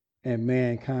 and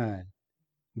mankind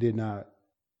did not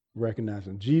recognize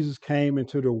him. Jesus came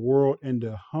into the world in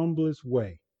the humblest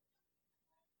way.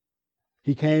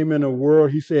 He came in the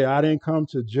world, he said, I didn't come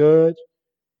to judge.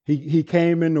 He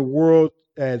came in the world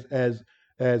as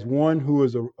one who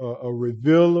is a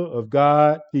revealer of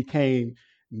God. He came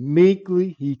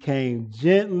meekly, he came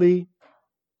gently.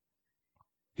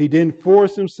 He didn't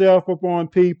force himself upon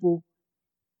people.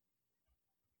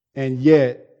 And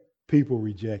yet, people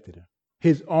rejected him.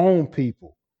 His own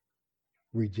people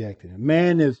rejected him.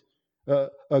 Man is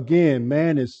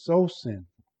so sinful.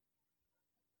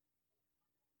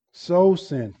 So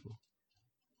sinful.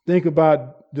 Think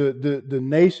about the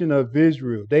nation of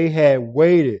Israel. They had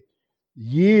waited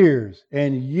years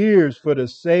and years for the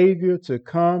Savior to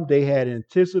come. They had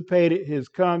anticipated his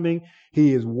coming.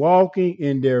 He is walking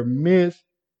in their midst,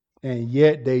 and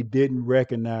yet they didn't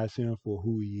recognize him for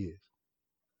who he is.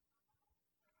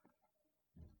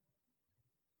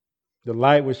 The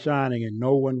light was shining and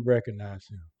no one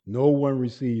recognized him. No one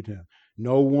received him.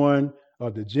 No one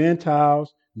of the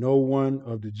Gentiles, no one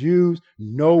of the Jews,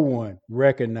 no one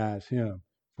recognized him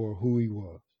for who he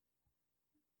was.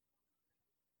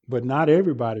 But not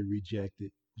everybody rejected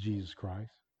Jesus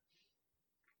Christ.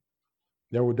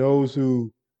 There were those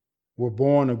who were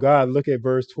born of God. Look at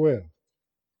verse 12.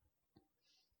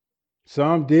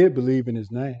 Some did believe in his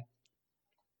name.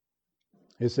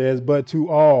 It says, but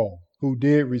to all who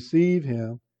did receive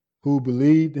him, who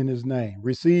believed in his name.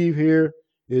 Receive here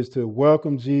is to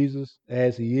welcome Jesus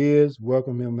as he is,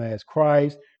 welcome him as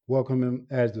Christ, welcome him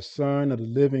as the Son of the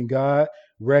living God,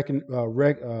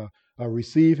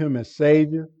 receive him as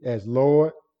Savior, as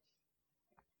Lord.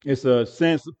 It's a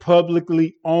sense of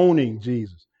publicly owning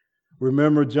Jesus.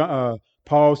 Remember,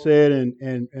 Paul said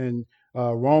in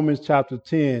Romans chapter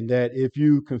 10 that if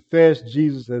you confess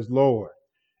Jesus as Lord,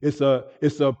 it's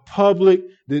a public.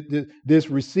 This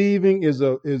receiving is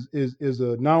a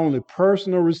not only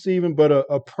personal receiving, but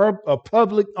a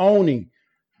public owning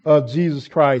of Jesus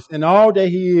Christ and all that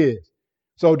he is.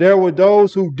 So there were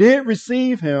those who did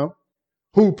receive him,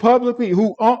 who publicly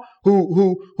who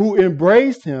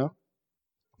embraced him.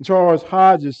 Charles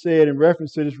Hodges said in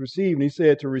reference to this receiving, he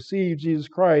said to receive Jesus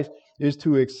Christ is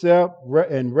to accept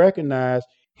and recognize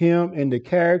him in the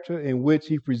character in which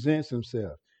he presents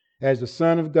himself as the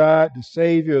Son of God, the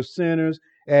Savior of sinners,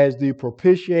 as the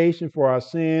propitiation for our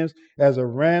sins, as a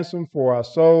ransom for our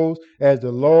souls, as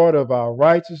the Lord of our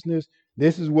righteousness.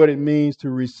 This is what it means to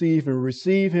receive and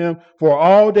receive him for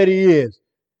all that he is.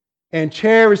 And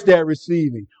cherish that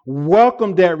receiving,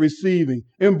 welcome that receiving,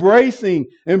 embracing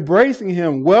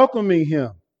him, welcoming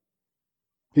him.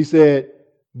 He said,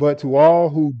 but to all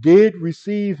who did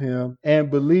receive him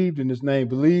and believed in his name.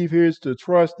 Believe here is to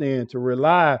trust in, to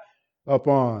rely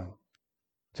upon,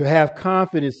 to have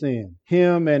confidence in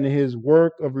him and his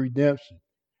work of redemption.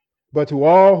 But to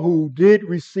all who did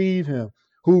receive him,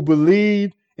 who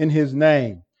believed in his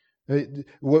name.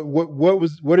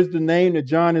 What is the name that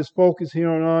John is focused here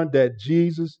on? That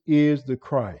Jesus is the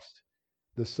Christ,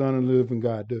 the Son of the living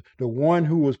God, the one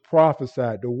who was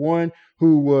prophesied, the one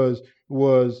who was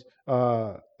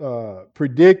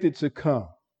predicted to come.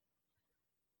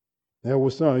 There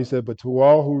was some. He said, but to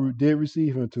all who did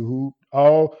receive him,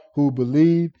 all who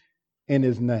believed in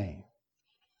his name.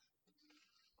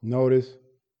 Notice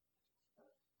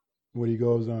what he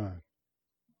goes on.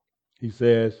 He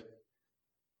says,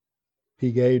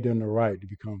 he gave them the right to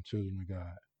become children of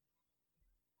God.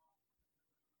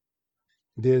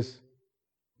 This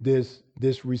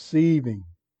receiving,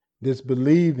 this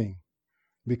believing,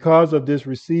 because of this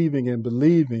receiving and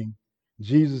believing,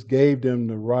 Jesus gave them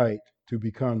the right to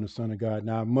become the Son of God.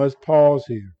 Now, I must pause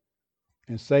here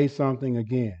and say something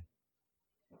again,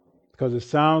 because it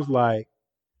sounds like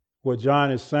what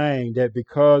John is saying, that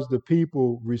because the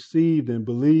people received and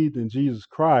believed in Jesus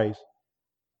Christ,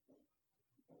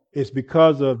 it's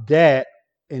because of that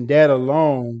and that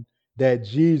alone that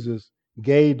Jesus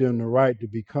gave them the right to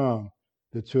become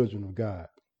the children of God.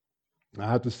 I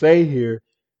have to say here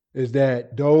is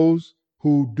that those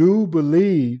who do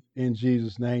believe in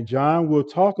Jesus' name, John will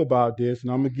talk about this,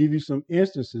 and I'm going to give you some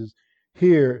instances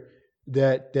here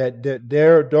that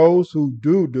there are those who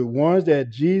do, the ones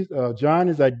that John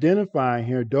is identifying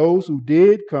here, those who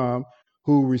did come,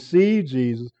 who received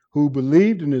Jesus, who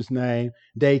believed in his name,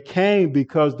 they came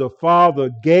because the Father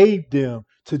gave them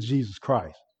to Jesus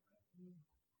Christ.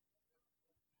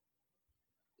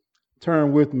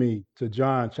 Turn with me to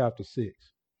John chapter 6.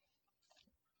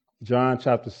 John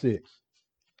chapter 6.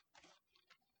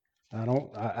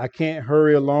 I can't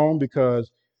hurry along because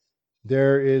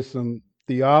there is some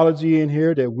theology in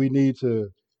here that we need to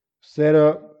set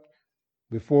up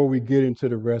before we get into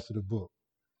the rest of the book.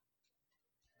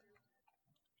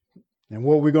 And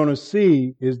what we're going to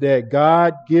see is that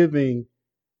God giving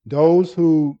those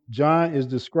who John is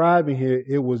describing here,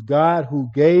 it was God who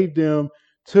gave them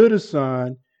to the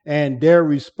Son, and their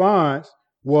response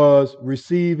was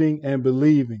receiving and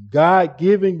believing. God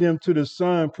giving them to the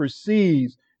Son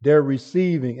precedes their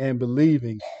receiving and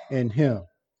believing in him.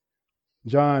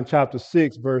 John chapter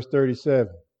 6, verse 37.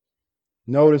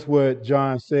 Notice what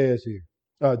John says here.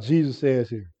 Jesus says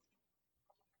here.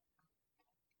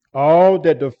 All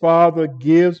that the Father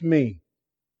gives me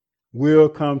will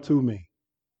come to me.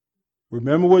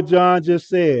 Remember what John just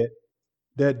said,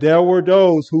 that there were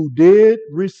those who did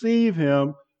receive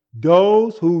him,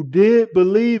 those who did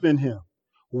believe in him.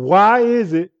 Why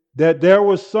is it that there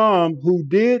were some who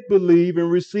did believe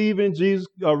and receive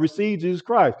Jesus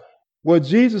Christ? Well,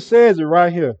 Jesus says it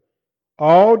right here.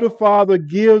 All the Father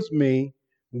gives me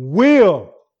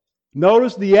will.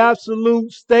 Notice the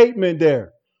absolute statement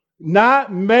there.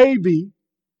 Not maybe.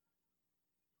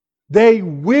 They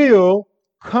will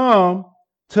come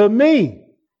to me.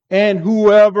 And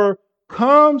whoever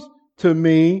comes to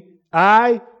me,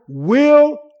 I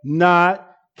will not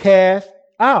cast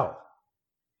out.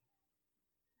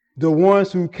 The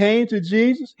ones who came to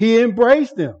Jesus, he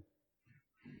embraced them.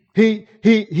 He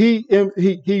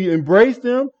embraced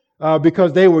them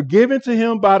because they were given to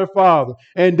him by the Father,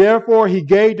 and therefore he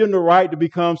gave them the right to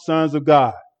become sons of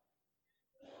God.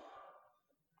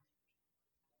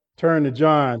 Turn to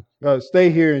John.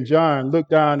 Stay here in John. Look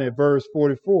down at verse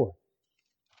 44.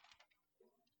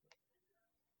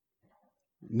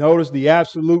 Notice the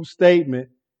absolute statement.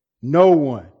 No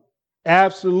one.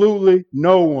 Absolutely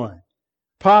no one.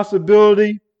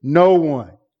 Possibility, no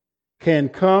one can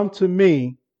come to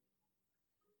me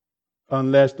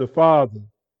unless the Father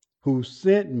who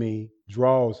sent me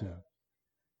draws him.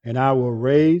 And I will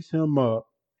raise him up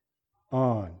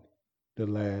on the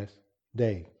last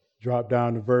day. Drop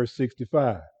down to verse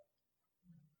 65.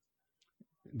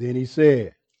 Then he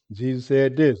said, Jesus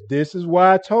said this is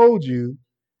why I told you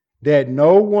that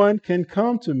no one can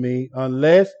come to me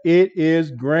unless it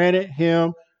is granted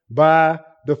him by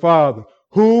the Father.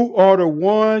 Who are the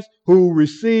ones who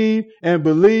receive and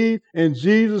believe in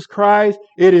Jesus Christ?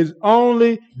 It is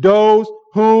only those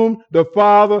whom the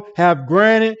Father have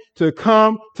granted to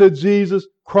come to Jesus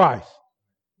Christ.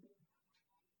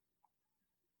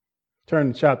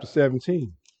 Turn to chapter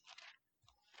 17,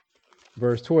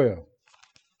 verse 12.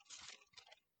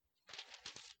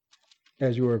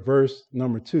 As you are at verse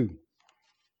number 2.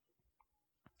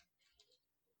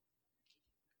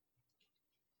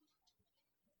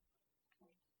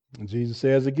 And Jesus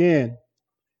says again,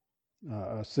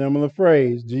 A similar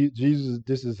phrase. Jesus,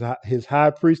 this is his high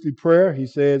priestly prayer. He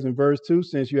says in verse 2,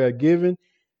 since you have given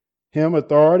him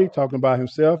authority, talking about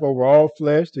himself, over all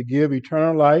flesh to give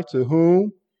eternal life to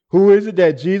whom? Who is it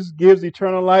that Jesus gives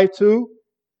eternal life to?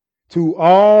 To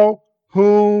all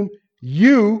whom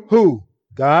you, who?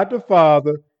 God the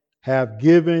Father, have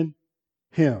given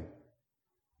him.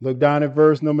 Look down at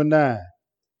verse number 9.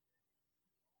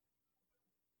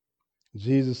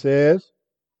 Jesus says,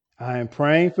 I am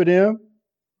praying for them.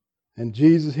 And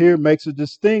Jesus here makes a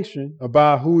distinction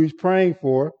about who he's praying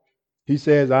for. He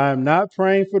says, I am not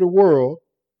praying for the world,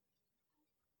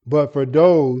 but for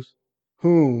those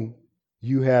whom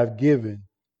you have given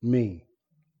me,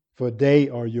 for they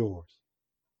are yours.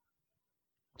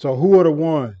 So who are the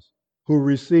ones who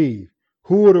receive?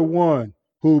 Who are the ones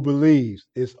who believes?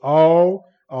 It's all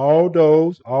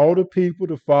the people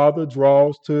the Father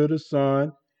draws to the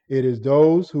Son. It is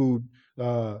those who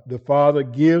the Father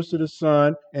gives to the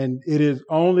Son, and it is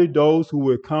only those who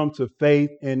will come to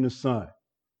faith in the Son.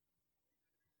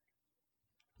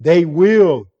 They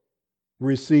will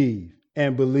receive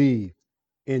and believe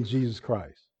in Jesus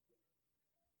Christ.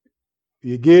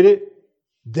 You get it?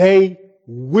 They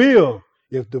will.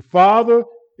 If the Father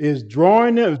is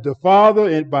drawing them, if the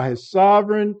Father, by his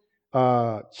sovereign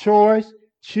choice,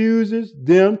 chooses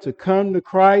them to come to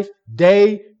Christ,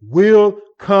 they will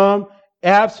come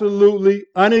absolutely,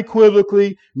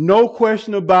 unequivocally, no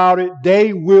question about it.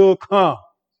 They will come.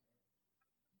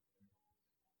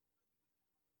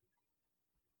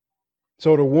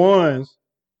 So the ones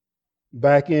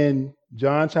back in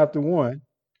John chapter 1,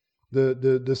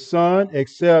 the Son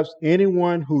accepts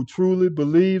anyone who truly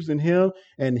believes in him,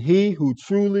 and he who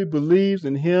truly believes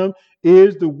in him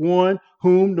is the one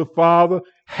whom the Father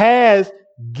has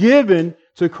given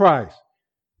to Christ.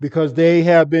 Because they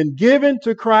have been given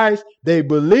to Christ, they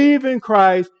believe in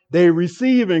Christ, they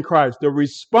receive in Christ. The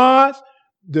response,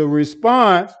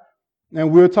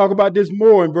 and we'll talk about this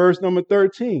more in verse number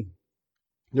 13.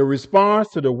 The response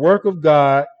to the work of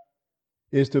God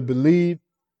is to believe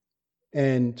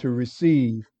and to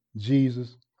receive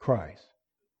Jesus Christ.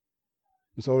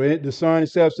 And so the Son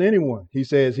accepts anyone. He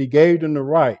says he gave them the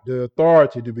right, the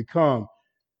authority to become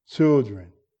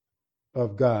children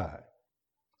of God.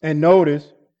 And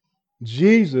notice,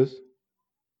 Jesus,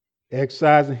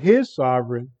 exercising his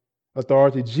sovereign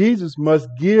authority, Jesus must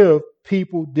give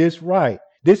people this right.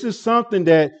 This is something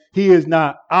that he is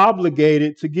not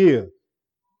obligated to give.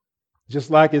 Just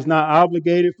like it's not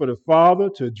obligated for the Father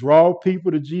to draw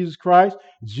people to Jesus Christ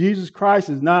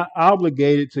is not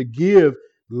obligated to give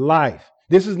life.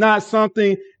 This is not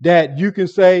something that you can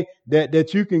say,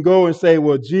 that you can go and say,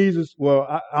 well, Jesus,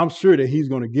 I'm sure that he's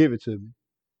going to give it to me.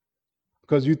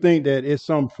 Because you think that it's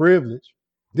some privilege.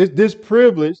 This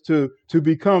privilege to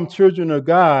become children of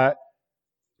God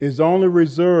is only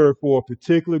reserved for a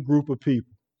particular group of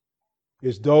people.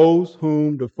 It's those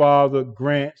whom the Father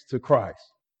grants to Christ.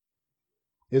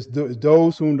 It's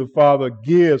those whom the Father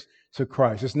gives to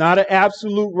Christ. It's not an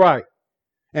absolute right.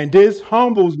 And this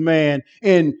humbles man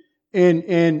in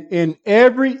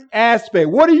every aspect.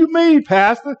 What do you mean,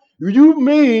 Pastor? You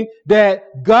mean that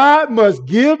God must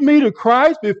give me to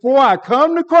Christ before I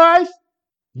come to Christ?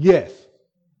 Yes.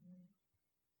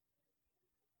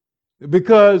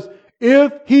 Because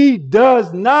if he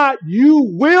does not,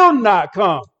 you will not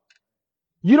come.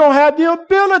 You don't have the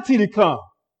ability to come.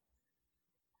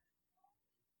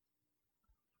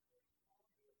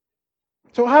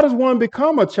 So how does one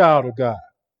become a child of God?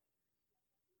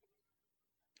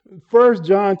 First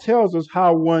John tells us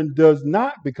how one does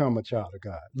not become a child of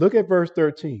God. Look at verse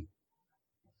 13.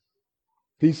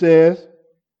 He says,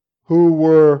 who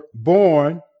were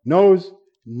born, knows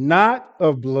not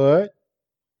of blood.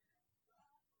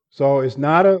 So it's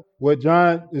not what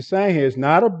John is saying here, it's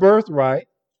not a birthright.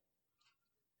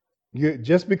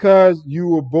 Just because you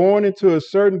were born into a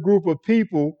certain group of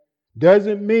people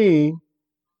doesn't mean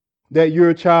that you're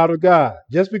a child of God.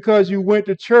 Just because you went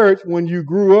to church when you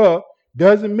grew up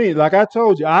doesn't mean, like I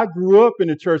told you, I grew up in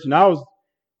the church and I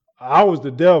was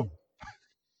the devil.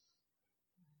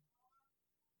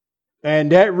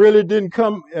 And that really didn't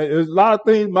come, there's a lot of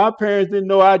things my parents didn't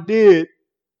know I did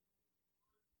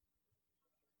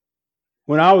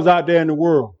when I was out there in the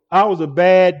world. I was a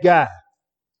bad guy,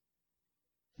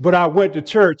 but I went to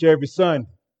church every Sunday.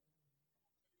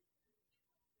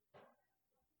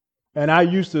 And I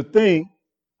used to think,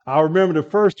 I remember the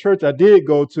first church I did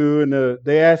go to, and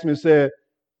they asked me, said,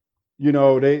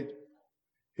 they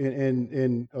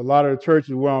in a lot of the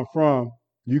churches where I'm from,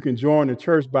 you can join the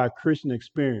church by Christian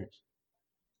experience.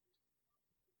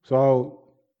 So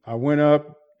I went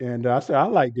up and I said, I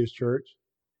like this church.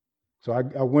 So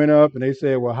I went up and they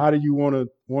said, well, how do you want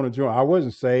to join? I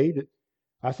wasn't saved.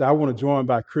 I said, I want to join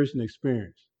by Christian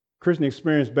experience. Christian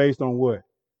experience based on what?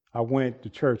 I went to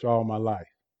church all my life.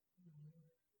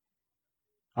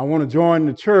 I want to join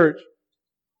the church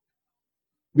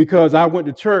because I went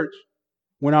to church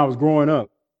when I was growing up,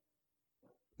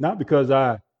 not because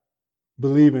I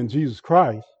believe in Jesus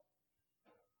Christ.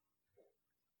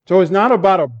 So it's not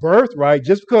about a birthright.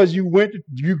 Just because you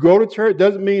go to church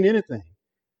doesn't mean anything.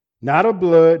 Not of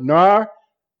blood,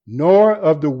 nor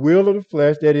of the will of the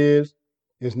flesh. That is,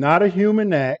 it's not a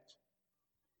human act.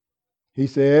 He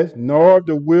says, nor of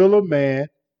the will of man.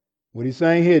 What he's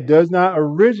saying here does not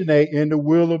originate in the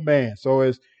will of man. So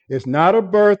it's not a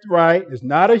birthright. It's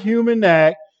not a human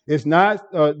act. It's not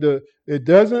it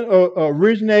doesn't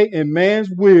originate in man's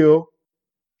will.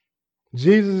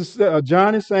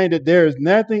 John is saying that there is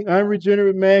nothing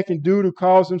unregenerate man can do to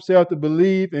cause himself to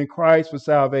believe in Christ for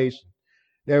salvation.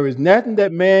 There is nothing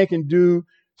that man can do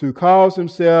to cause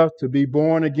himself to be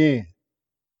born again.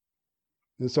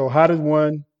 And so how does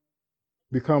one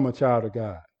become a child of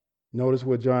God? Notice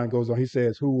what John goes on. He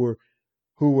says, who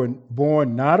were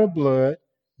born not of blood,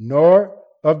 nor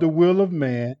of the will of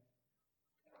man,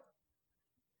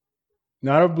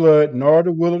 not of blood, nor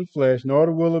the will of the flesh, nor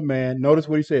the will of man. Notice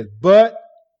what he says, but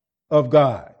of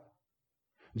God.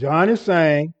 John is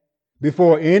saying,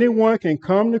 before anyone can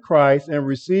come to Christ and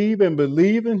receive and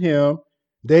believe in him,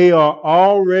 they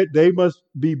must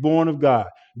be born of God.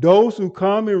 Those who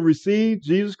come and receive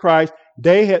Jesus Christ,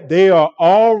 they are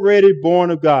already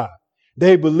born of God.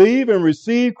 They believe and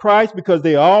receive Christ because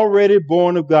they are already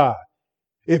born of God.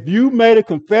 If you made a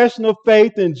confession of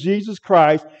faith in Jesus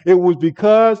Christ, it was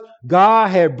because God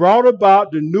had brought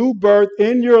about the new birth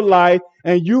in your life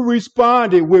and you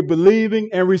responded with believing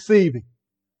and receiving.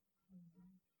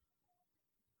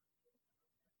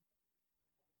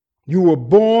 You were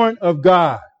born of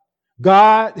God.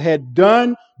 God had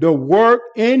done the work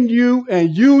in you,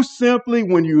 and you simply,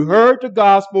 when you heard the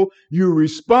gospel, you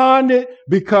responded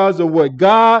because of what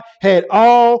God had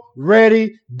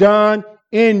already done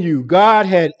in you. God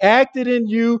had acted in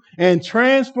you and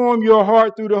transformed your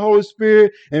heart through the Holy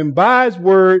Spirit and by his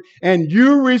word, and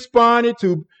you responded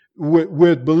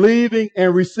with believing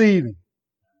and receiving.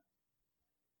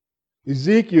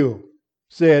 Ezekiel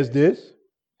says this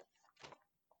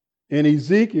in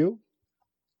Ezekiel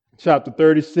chapter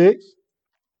 36.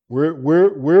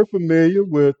 We're familiar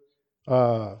with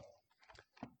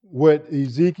what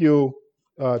Ezekiel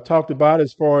talked about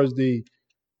as far as the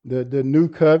new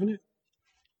covenant.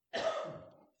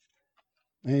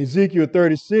 In Ezekiel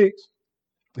 36,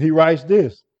 he writes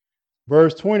this,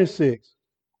 verse 26.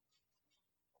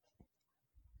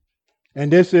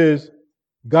 And this is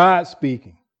God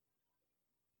speaking.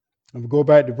 I'm going to go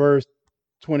back to verse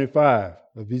 25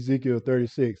 of Ezekiel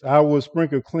 36. I will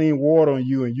sprinkle clean water on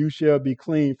you, and you shall be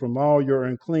clean from all your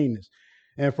uncleanness,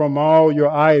 and from all your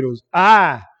idols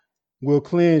I will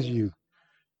cleanse you,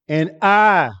 and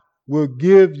I will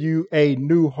give you a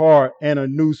new heart and a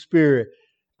new spirit.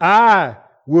 I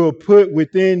will put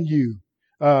within you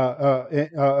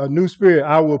a new spirit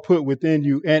I will put within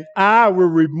you, and I will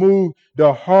remove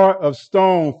the heart of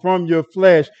stone from your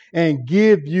flesh and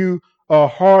give you a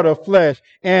heart of flesh,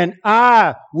 and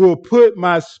I will put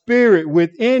my spirit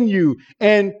within you.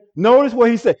 And notice what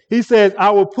he said. He says, I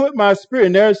will put my spirit,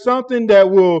 and there's something that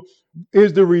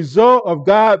is the result of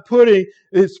God putting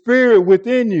his spirit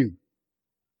within you.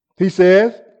 He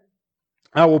says,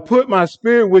 I will put my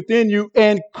spirit within you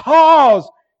and cause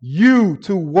you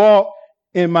to walk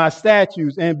in my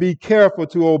statutes and be careful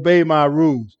to obey my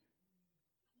rules.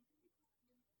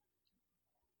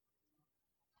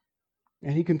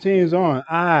 And he continues on,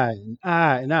 I.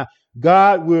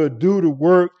 God will do the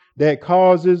work that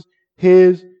causes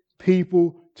his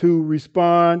people to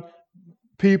respond.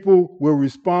 People will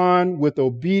respond with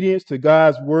obedience to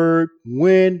God's word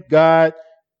when God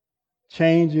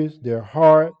changes their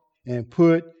heart and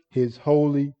put his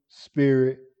Holy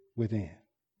Spirit within.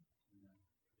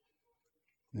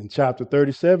 In chapter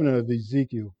 37 of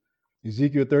Ezekiel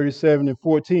 37 and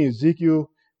 14, Ezekiel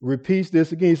repeats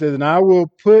this again. He says, and I will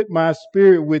put my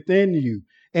spirit within you,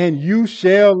 and you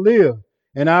shall live,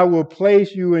 and I will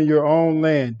place you in your own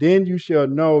land. Then you shall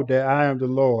know that I am the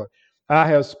Lord. I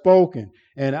have spoken,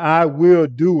 and I will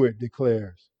do it,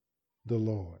 declares the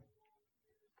Lord.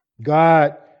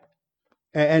 God,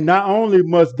 and not only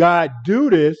must God do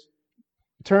this,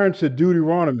 turn to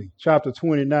Deuteronomy chapter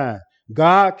 29.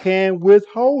 God can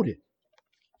withhold it.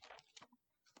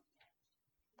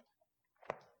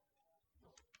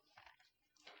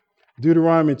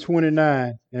 Deuteronomy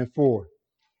 29 and 4.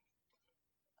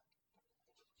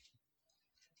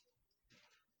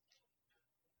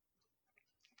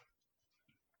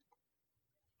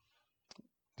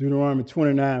 Deuteronomy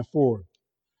 29:4.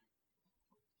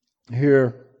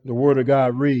 Here the word of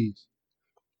God reads,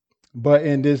 "But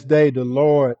in this day the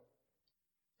Lord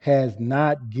has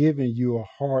not given you a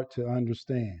heart to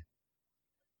understand,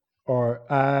 or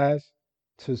eyes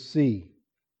to see,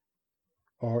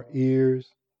 or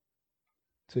ears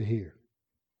to hear."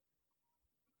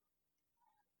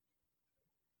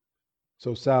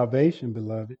 So salvation,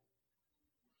 beloved,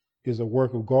 is a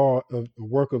work of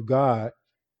God.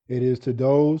 It is to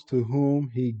those to whom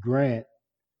He grant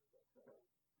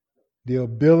the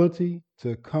ability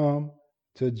to come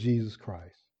to Jesus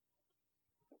Christ.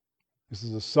 This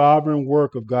is a sovereign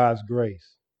work of God's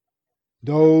grace.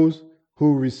 Those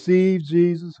who receive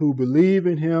Jesus, who believe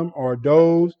in Him, are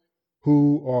those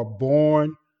who are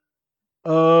born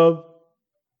of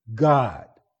God.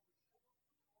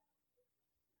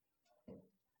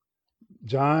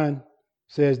 John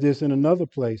says this in another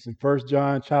place in 1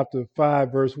 John chapter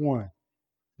 5, verse 1.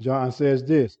 John says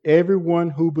this, everyone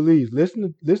who believes,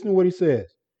 listen to what he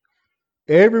says.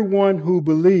 Everyone who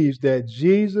believes that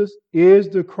Jesus is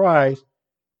the Christ,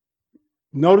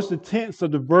 notice the tense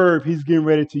of the verb he's getting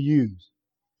ready to use.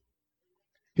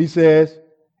 He says,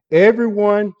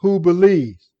 everyone who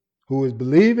believes, who is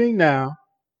believing now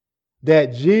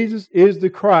that Jesus is the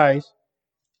Christ,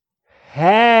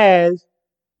 has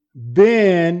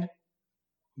been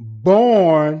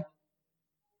born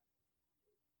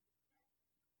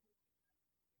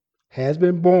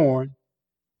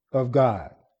of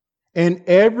God. And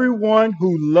everyone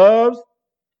who loves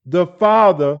the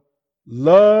Father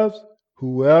loves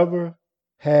whoever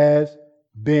has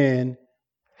been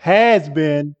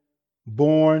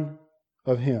born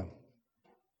of Him.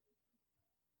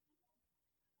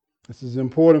 This is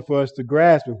important for us to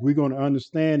grasp if we're going to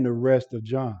understand the rest of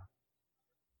John.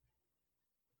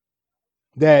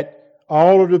 That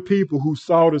all of the people who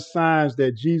saw the signs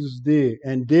that Jesus did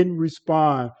and didn't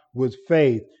respond with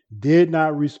faith did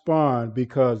not respond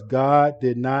because God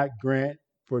did not grant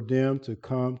for them to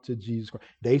come to Jesus Christ.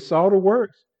 They saw the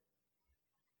works.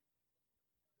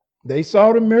 They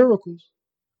saw the miracles.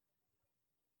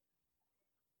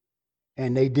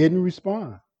 And they didn't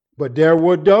respond. But there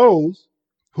were those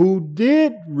who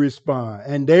did respond.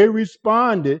 And they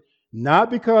responded not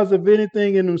because of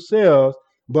anything in themselves,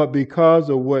 but because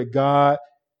of what God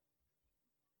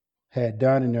had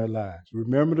done in their lives.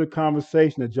 Remember the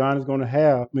conversation that Jesus is going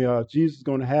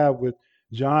to have with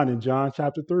John in John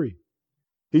chapter 3.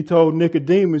 He told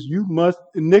Nicodemus,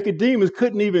 Nicodemus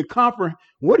couldn't even comprehend.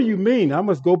 What do you mean? I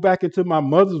must go back into my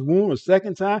mother's womb a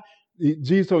second time?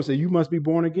 Jesus told him, you must be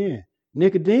born again.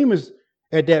 Nicodemus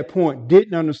at that point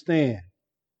didn't understand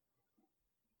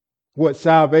what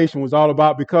salvation was all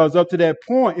about, because up to that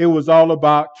point, it was all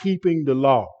about keeping the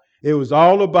law. It was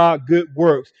all about good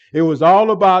works. It was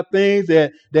all about things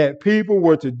that people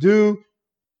were to do.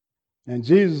 And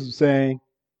Jesus is saying,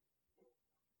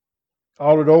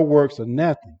 all of those works are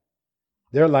nothing.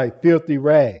 They're like filthy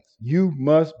rags. You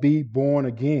must be born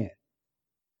again.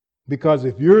 Because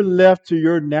if you're left to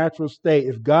your natural state,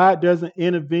 if God doesn't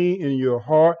intervene in your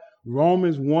heart,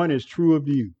 Romans 1 is true of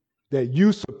you. That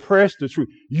you suppress the truth.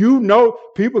 You know,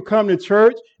 people come to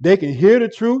church, they can hear the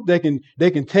truth, they can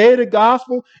tell the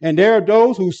gospel, and there are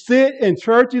those who sit in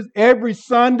churches every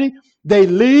Sunday, they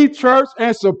leave church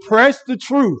and suppress the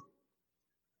truth.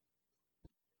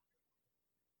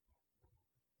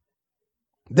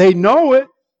 They know it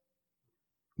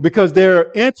because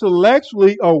they're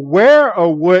intellectually aware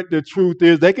of what the truth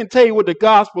is. They can tell you what the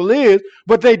gospel is,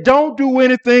 but they don't do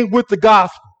anything with the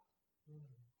gospel.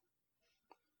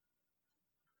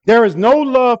 There is no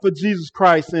love for Jesus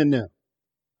Christ in them.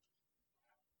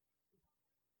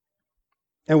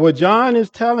 And what John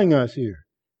is telling us here,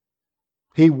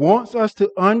 he wants us to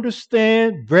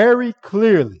understand very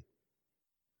clearly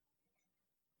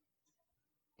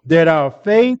that our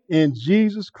faith in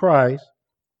Jesus Christ,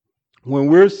 when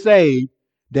we're saved,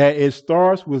 that it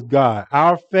starts with God.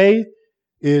 Our faith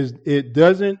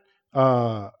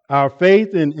our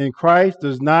faith in Christ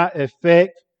does not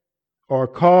affect or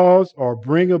cause or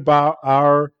bring about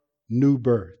our new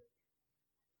birth.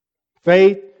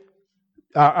 Faith,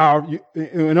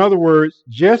 in other words,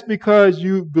 just because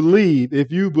you believe, if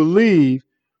you believe,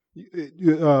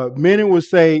 many would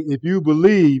say, if you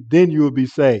believe, then you will be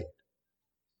saved.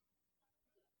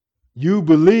 You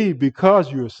believe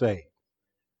because you're saved.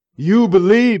 You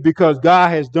believe because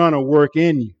God has done a work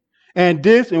in you. And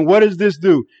what does this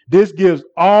do? This gives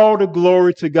all the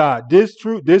glory to God. This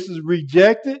is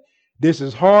rejected. This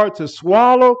is hard to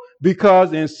swallow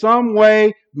because in some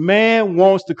way man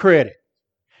wants the credit.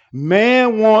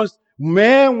 Man wants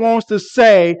to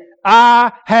say,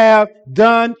 I have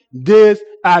done this.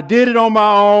 I did it on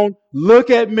my own. Look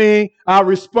at me. I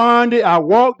responded. I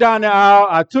walked down the aisle.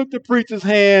 I took the preacher's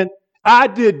hand. I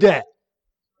did that.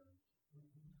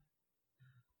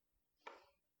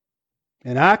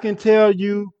 And I can tell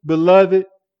you, beloved,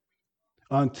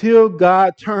 until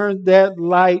God turns that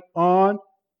light on,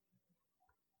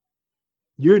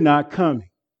 you're not coming.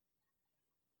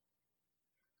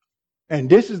 And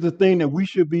this is the thing that we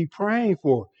should be praying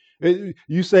for.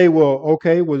 You say, well,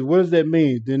 okay, well, what does that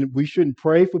mean? Then we shouldn't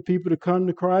pray for people to come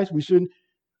to Christ. We shouldn't.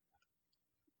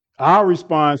 Our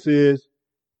response is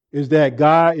that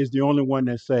God is the only one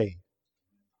that saves.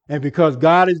 And because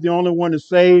God is the only one to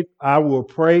save, I will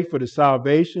pray for the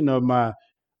salvation of my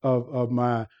of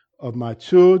my of my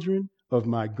children, of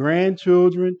my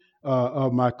grandchildren,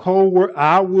 of my co-worker.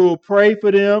 I will pray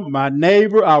for them. My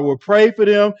neighbor, I will pray for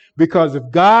them, because if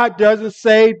God doesn't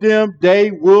save them,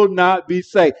 they will not be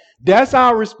saved. That's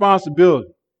our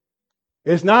responsibility.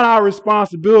 It's not our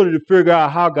responsibility to figure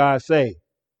out how God saves.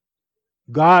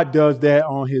 God does that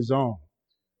on his own.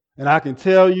 And I can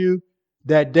tell you,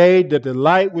 that day that the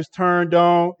light was turned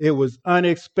on, it was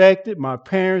unexpected. My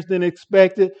parents didn't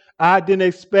expect it. I didn't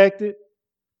expect it.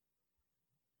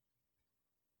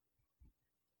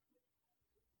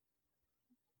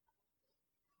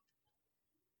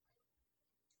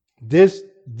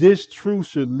 This truth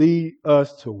should lead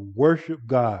us to worship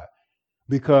God,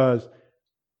 because,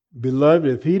 beloved,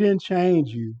 if he didn't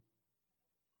change you,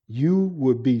 you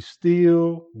would be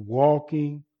still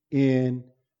walking in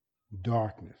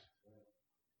darkness.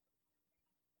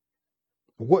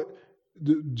 What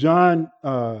John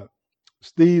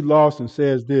Steve Lawson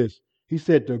says this. He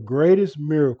said the greatest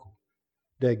miracle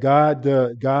that God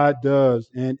does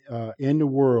in the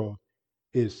world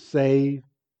is save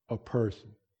a person.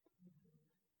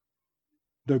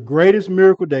 The greatest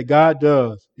miracle that God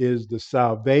does is the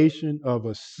salvation of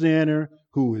a sinner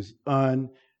who is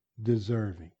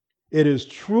undeserving. It is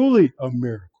truly a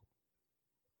miracle,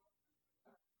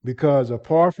 because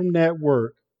apart from that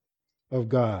work of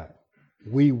God,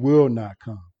 we will not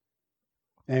come.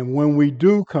 And when we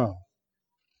do come,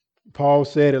 Paul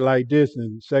said it like this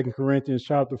in 2 Corinthians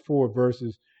chapter 4,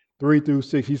 verses 3 through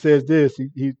 6. He says this.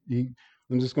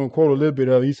 I'm just going to quote a little bit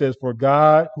of it. He says, for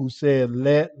God, who said,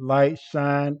 let light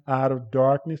shine out of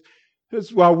darkness.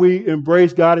 That's why we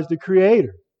embrace God as the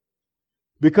creator.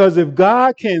 Because if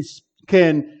God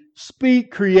can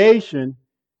speak creation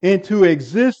into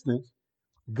existence,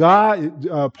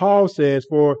 Paul says,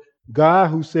 for God,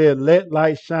 who said, let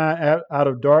light shine out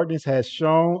of darkness, has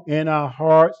shone in our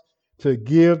hearts to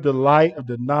give the light of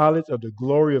the knowledge of the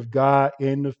glory of God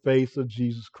in the face of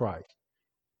Jesus Christ.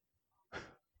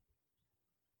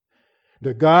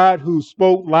 The God who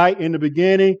spoke light in the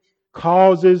beginning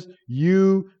causes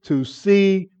you to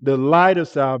see the light of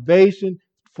salvation,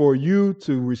 for you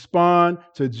to respond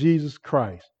to Jesus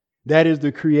Christ. That is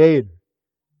the creator.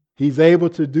 He's able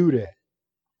to do that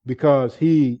because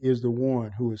he is the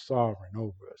one who is sovereign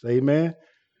over us. Amen.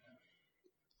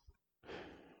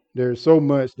 There's so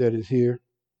much that is here.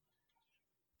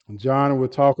 And John will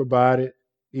talk about it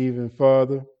even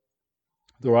further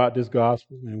throughout this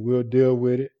gospel, and we'll deal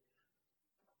with it.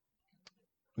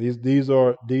 These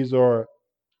are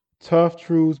tough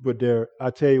truths, but I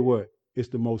tell you what, it's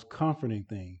the most comforting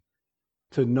thing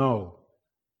to know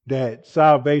that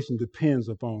salvation depends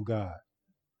upon God.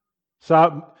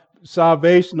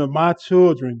 Salvation of my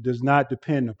children does not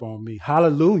depend upon me.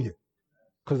 Hallelujah.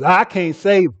 Because I can't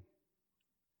save them.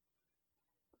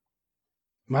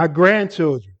 My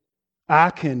grandchildren,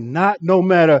 I cannot, no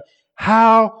matter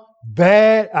how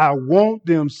bad I want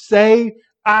them saved,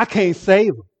 I can't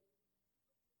save them.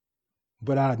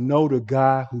 But I know the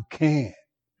God who can.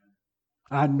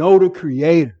 I know the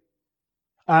Creator.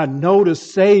 I know the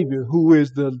Savior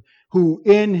who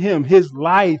in him, his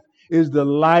life is the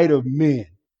light of men.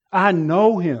 I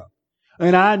know him.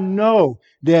 And I know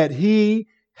that he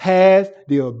has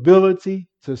the ability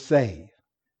to save.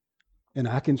 And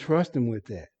I can trust him with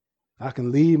that. I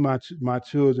can leave my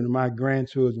children and my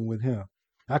grandchildren with him.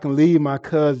 I can leave my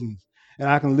cousins and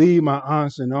I can leave my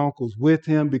aunts and uncles with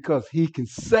him, because he can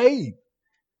save.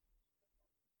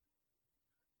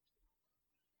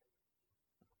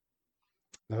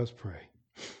 Let's pray.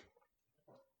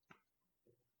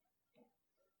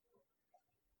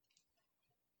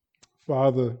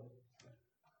 Father,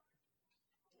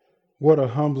 what a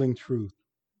humbling truth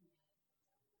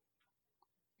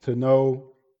to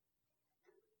know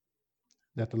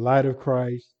that the light of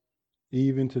Christ,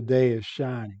 even today, is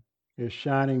shining. It's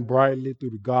shining brightly through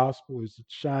the gospel. It's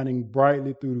shining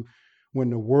brightly through when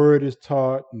the word is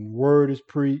taught and the word is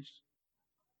preached.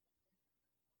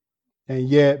 And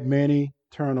yet many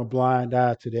turn a blind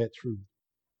eye to that truth.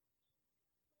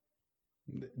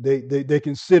 They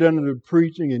can sit under the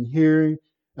preaching and hearing,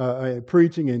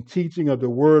 preaching and teaching of the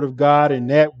word of God, and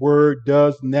that word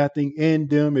does nothing in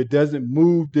them. It doesn't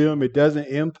move them. It doesn't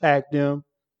impact them.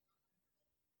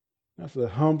 That's a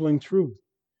humbling truth.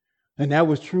 And that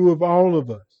was true of all of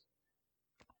us.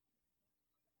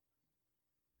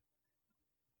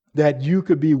 That you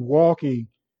could be walking,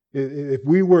 if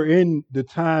we were in the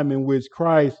time in which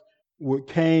Christ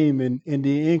came in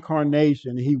the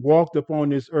incarnation, he walked upon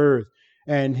this earth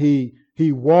and he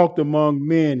walked among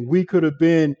men, we could have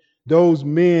been those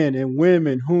men and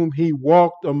women whom he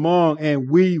walked among, and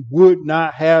we would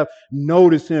not have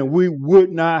noticed him. We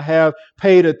would not have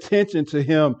paid attention to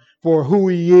him for who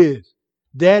he is.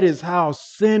 That is how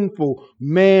sinful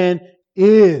man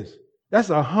is. That's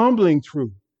a humbling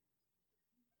truth.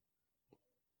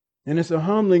 And it's a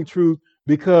humbling truth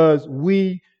because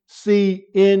we see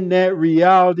in that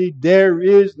reality there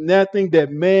is nothing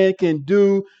that man can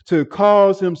do to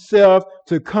cause himself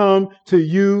to come to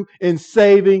you in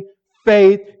saving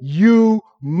faith. You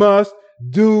must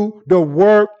do the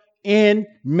work in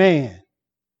man.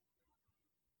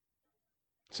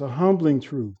 It's a humbling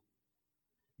truth,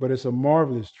 but it's a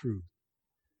marvelous truth.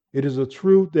 It is a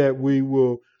truth that we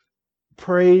will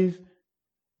praise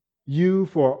you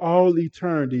for all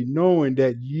eternity, knowing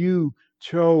that you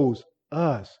chose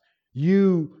us.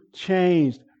 You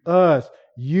changed us.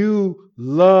 You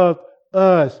loved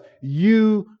us.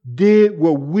 You did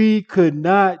what we could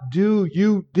not do.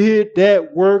 You did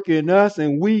that work in us,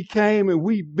 and we came and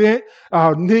we bent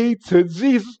our knee to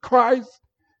Jesus Christ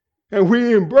and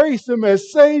we embraced him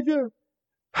as Savior.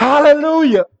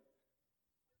 Hallelujah.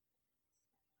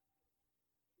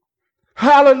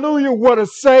 Hallelujah. What a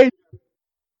Savior.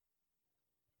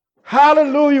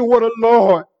 Hallelujah. What a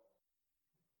Lord.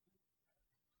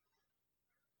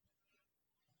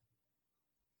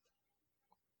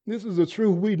 This is a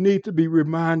truth we need to be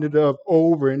reminded of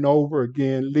over and over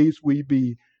again, lest we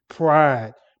be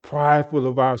prideful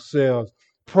of ourselves,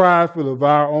 prideful of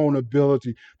our own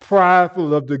ability,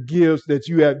 prideful of the gifts that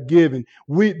you have given,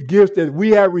 gifts that we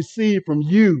have received from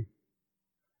you,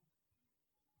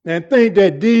 and think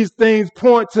that these things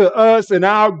point to us and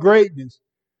our greatness.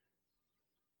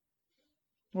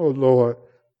 Oh Lord,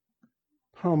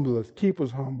 humble us, keep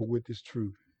us humble with this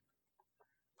truth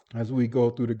as we go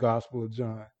through the Gospel of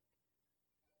John.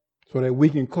 So that we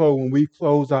can close, when we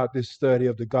close out this study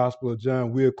of the Gospel of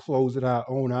John, we'll close it out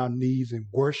on our knees in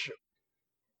worship.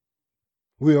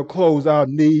 We'll close our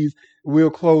knees. We'll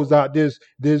close out this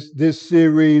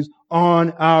series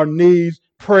on our knees,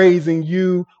 praising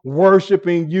you,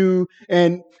 worshiping you,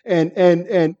 and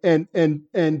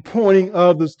pointing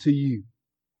others to you.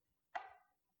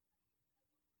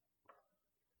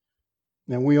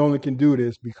 And we only can do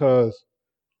this because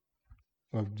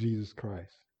of Jesus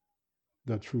Christ,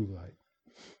 the true light.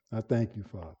 I thank you,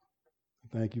 Father.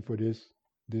 Thank you for this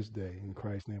day. In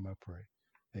Christ's name I pray.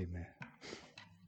 Amen.